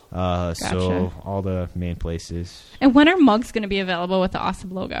 So all the main places. And when are mugs going to be available with the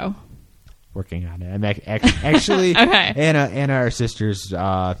awesome logo? Working on it. I'm actually Okay. Anna, our sister's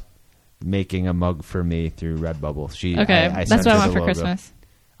making a mug for me through Redbubble. Okay, I that's sent what I her want the for logo. Christmas.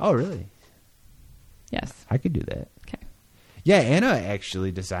 Oh, really? Yes. I could do that. Okay. Yeah, Anna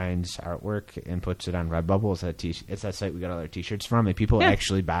actually designs artwork and puts it on Redbubble. It's that site we got all our T-shirts from, and people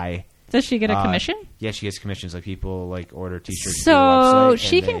actually buy. Does she get a commission? Yeah, she gets commissions. Like people order T-shirts. So through the website,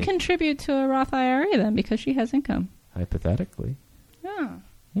 she and can they- contribute to a Roth IRA then because she has income. hypothetically. Oh.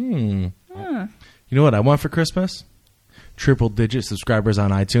 You know what I want for Christmas? Triple-digit subscribers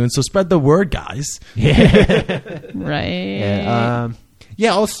on iTunes. So spread the word, guys. Right.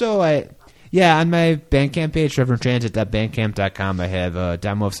 Yeah. Also, on my Bandcamp page, ForeverInTransit.bandcamp.com, I have a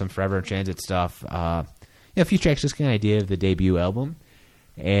demo of some Forever in Transit stuff. A few tracks, just get an idea of the debut album,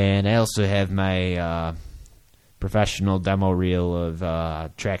 and I also have my professional demo reel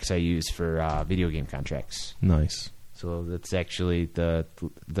of tracks I use for video game contracts. Nice. So that's actually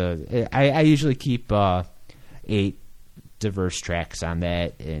I usually keep 8 diverse tracks on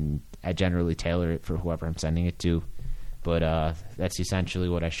that, and I generally tailor it for whoever I'm sending it to. But that's essentially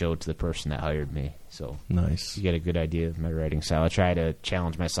what I showed to the person that hired me. So nice. You get a good idea of my writing style. I try to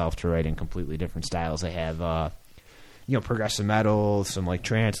challenge myself to write in completely different styles. I have progressive metal, some like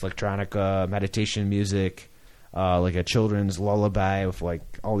trance, electronica, meditation music, like a children's lullaby with like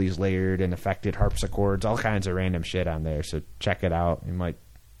all these layered and affected harpsichords, all kinds of random shit on there. So check it out. I'm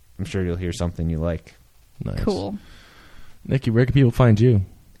sure you'll hear something you like. Nice. Cool. Nikki, where can people find you?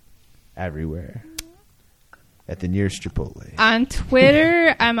 Everywhere. At the nearest Chipotle. On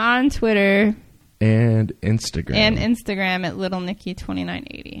Twitter, I'm on Twitter. And Instagram. And Instagram at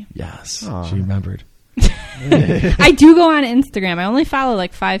LittleNikki2980. Yes. Aw. She remembered. I do go on Instagram. I only follow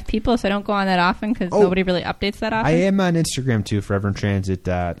like 5 people, so I don't go on that often because nobody really updates that often. I am on Instagram too, Forever in Transit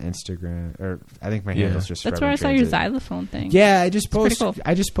Instagram, or I think my handle's just. That's Forever where I in saw your Transit. xylophone thing. Yeah, I just It's pretty post. cool.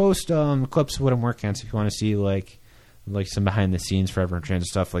 I just post clips of what I'm working on. So if you want to see like some behind the scenes Forever in Transit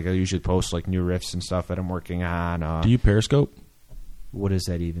stuff, like I usually post like new riffs and stuff that I'm working on. Do you Periscope? What does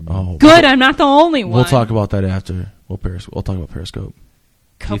that even mean? Oh, Good, I'm not the only one. We'll talk about that after. We'll talk about Periscope.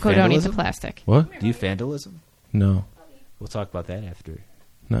 Coco don't eat the plastic. What? Do you vandalism? No. We'll talk about that after.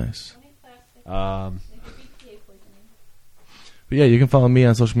 Nice. Um, But yeah, you can follow me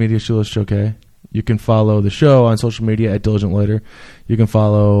on social media, Shulas Choke. You can follow the show on social media at Diligent Loiter. You can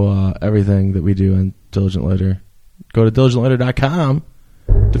follow everything that we do on Diligent Loiter. Go to diligentloiter.com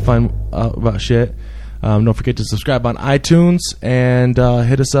to find out about shit. Don't forget to subscribe on iTunes and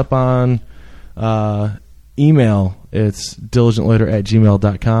hit us up on email. It's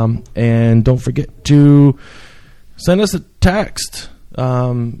diligentloiter@gmail.com. And don't forget to send us a text.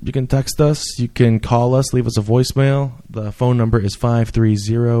 You can text us. You can call us. Leave us a voicemail. The phone number is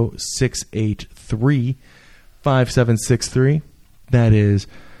 530-683-5763. That is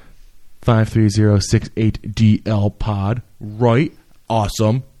 530-68DL-POD. Right.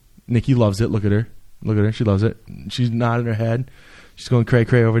 Awesome. Nikki loves it. Look at her. Look at her. She loves it. She's nodding her head. She's going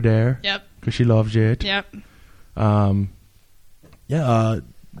cray-cray over there. Yep. Because she loves it. Yep.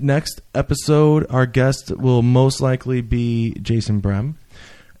 Next episode, our guest will most likely be Jason Brem.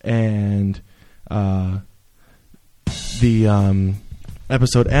 And the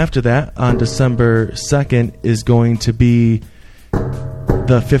episode after that, on December 2nd, is going to be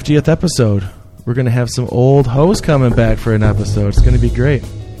the 50th episode. We're going to have some old hoes coming back for an episode. It's going to be great.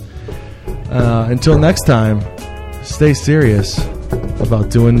 Until next time, stay serious about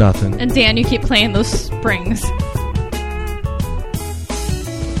doing nothing. And Dan, you keep playing those springs.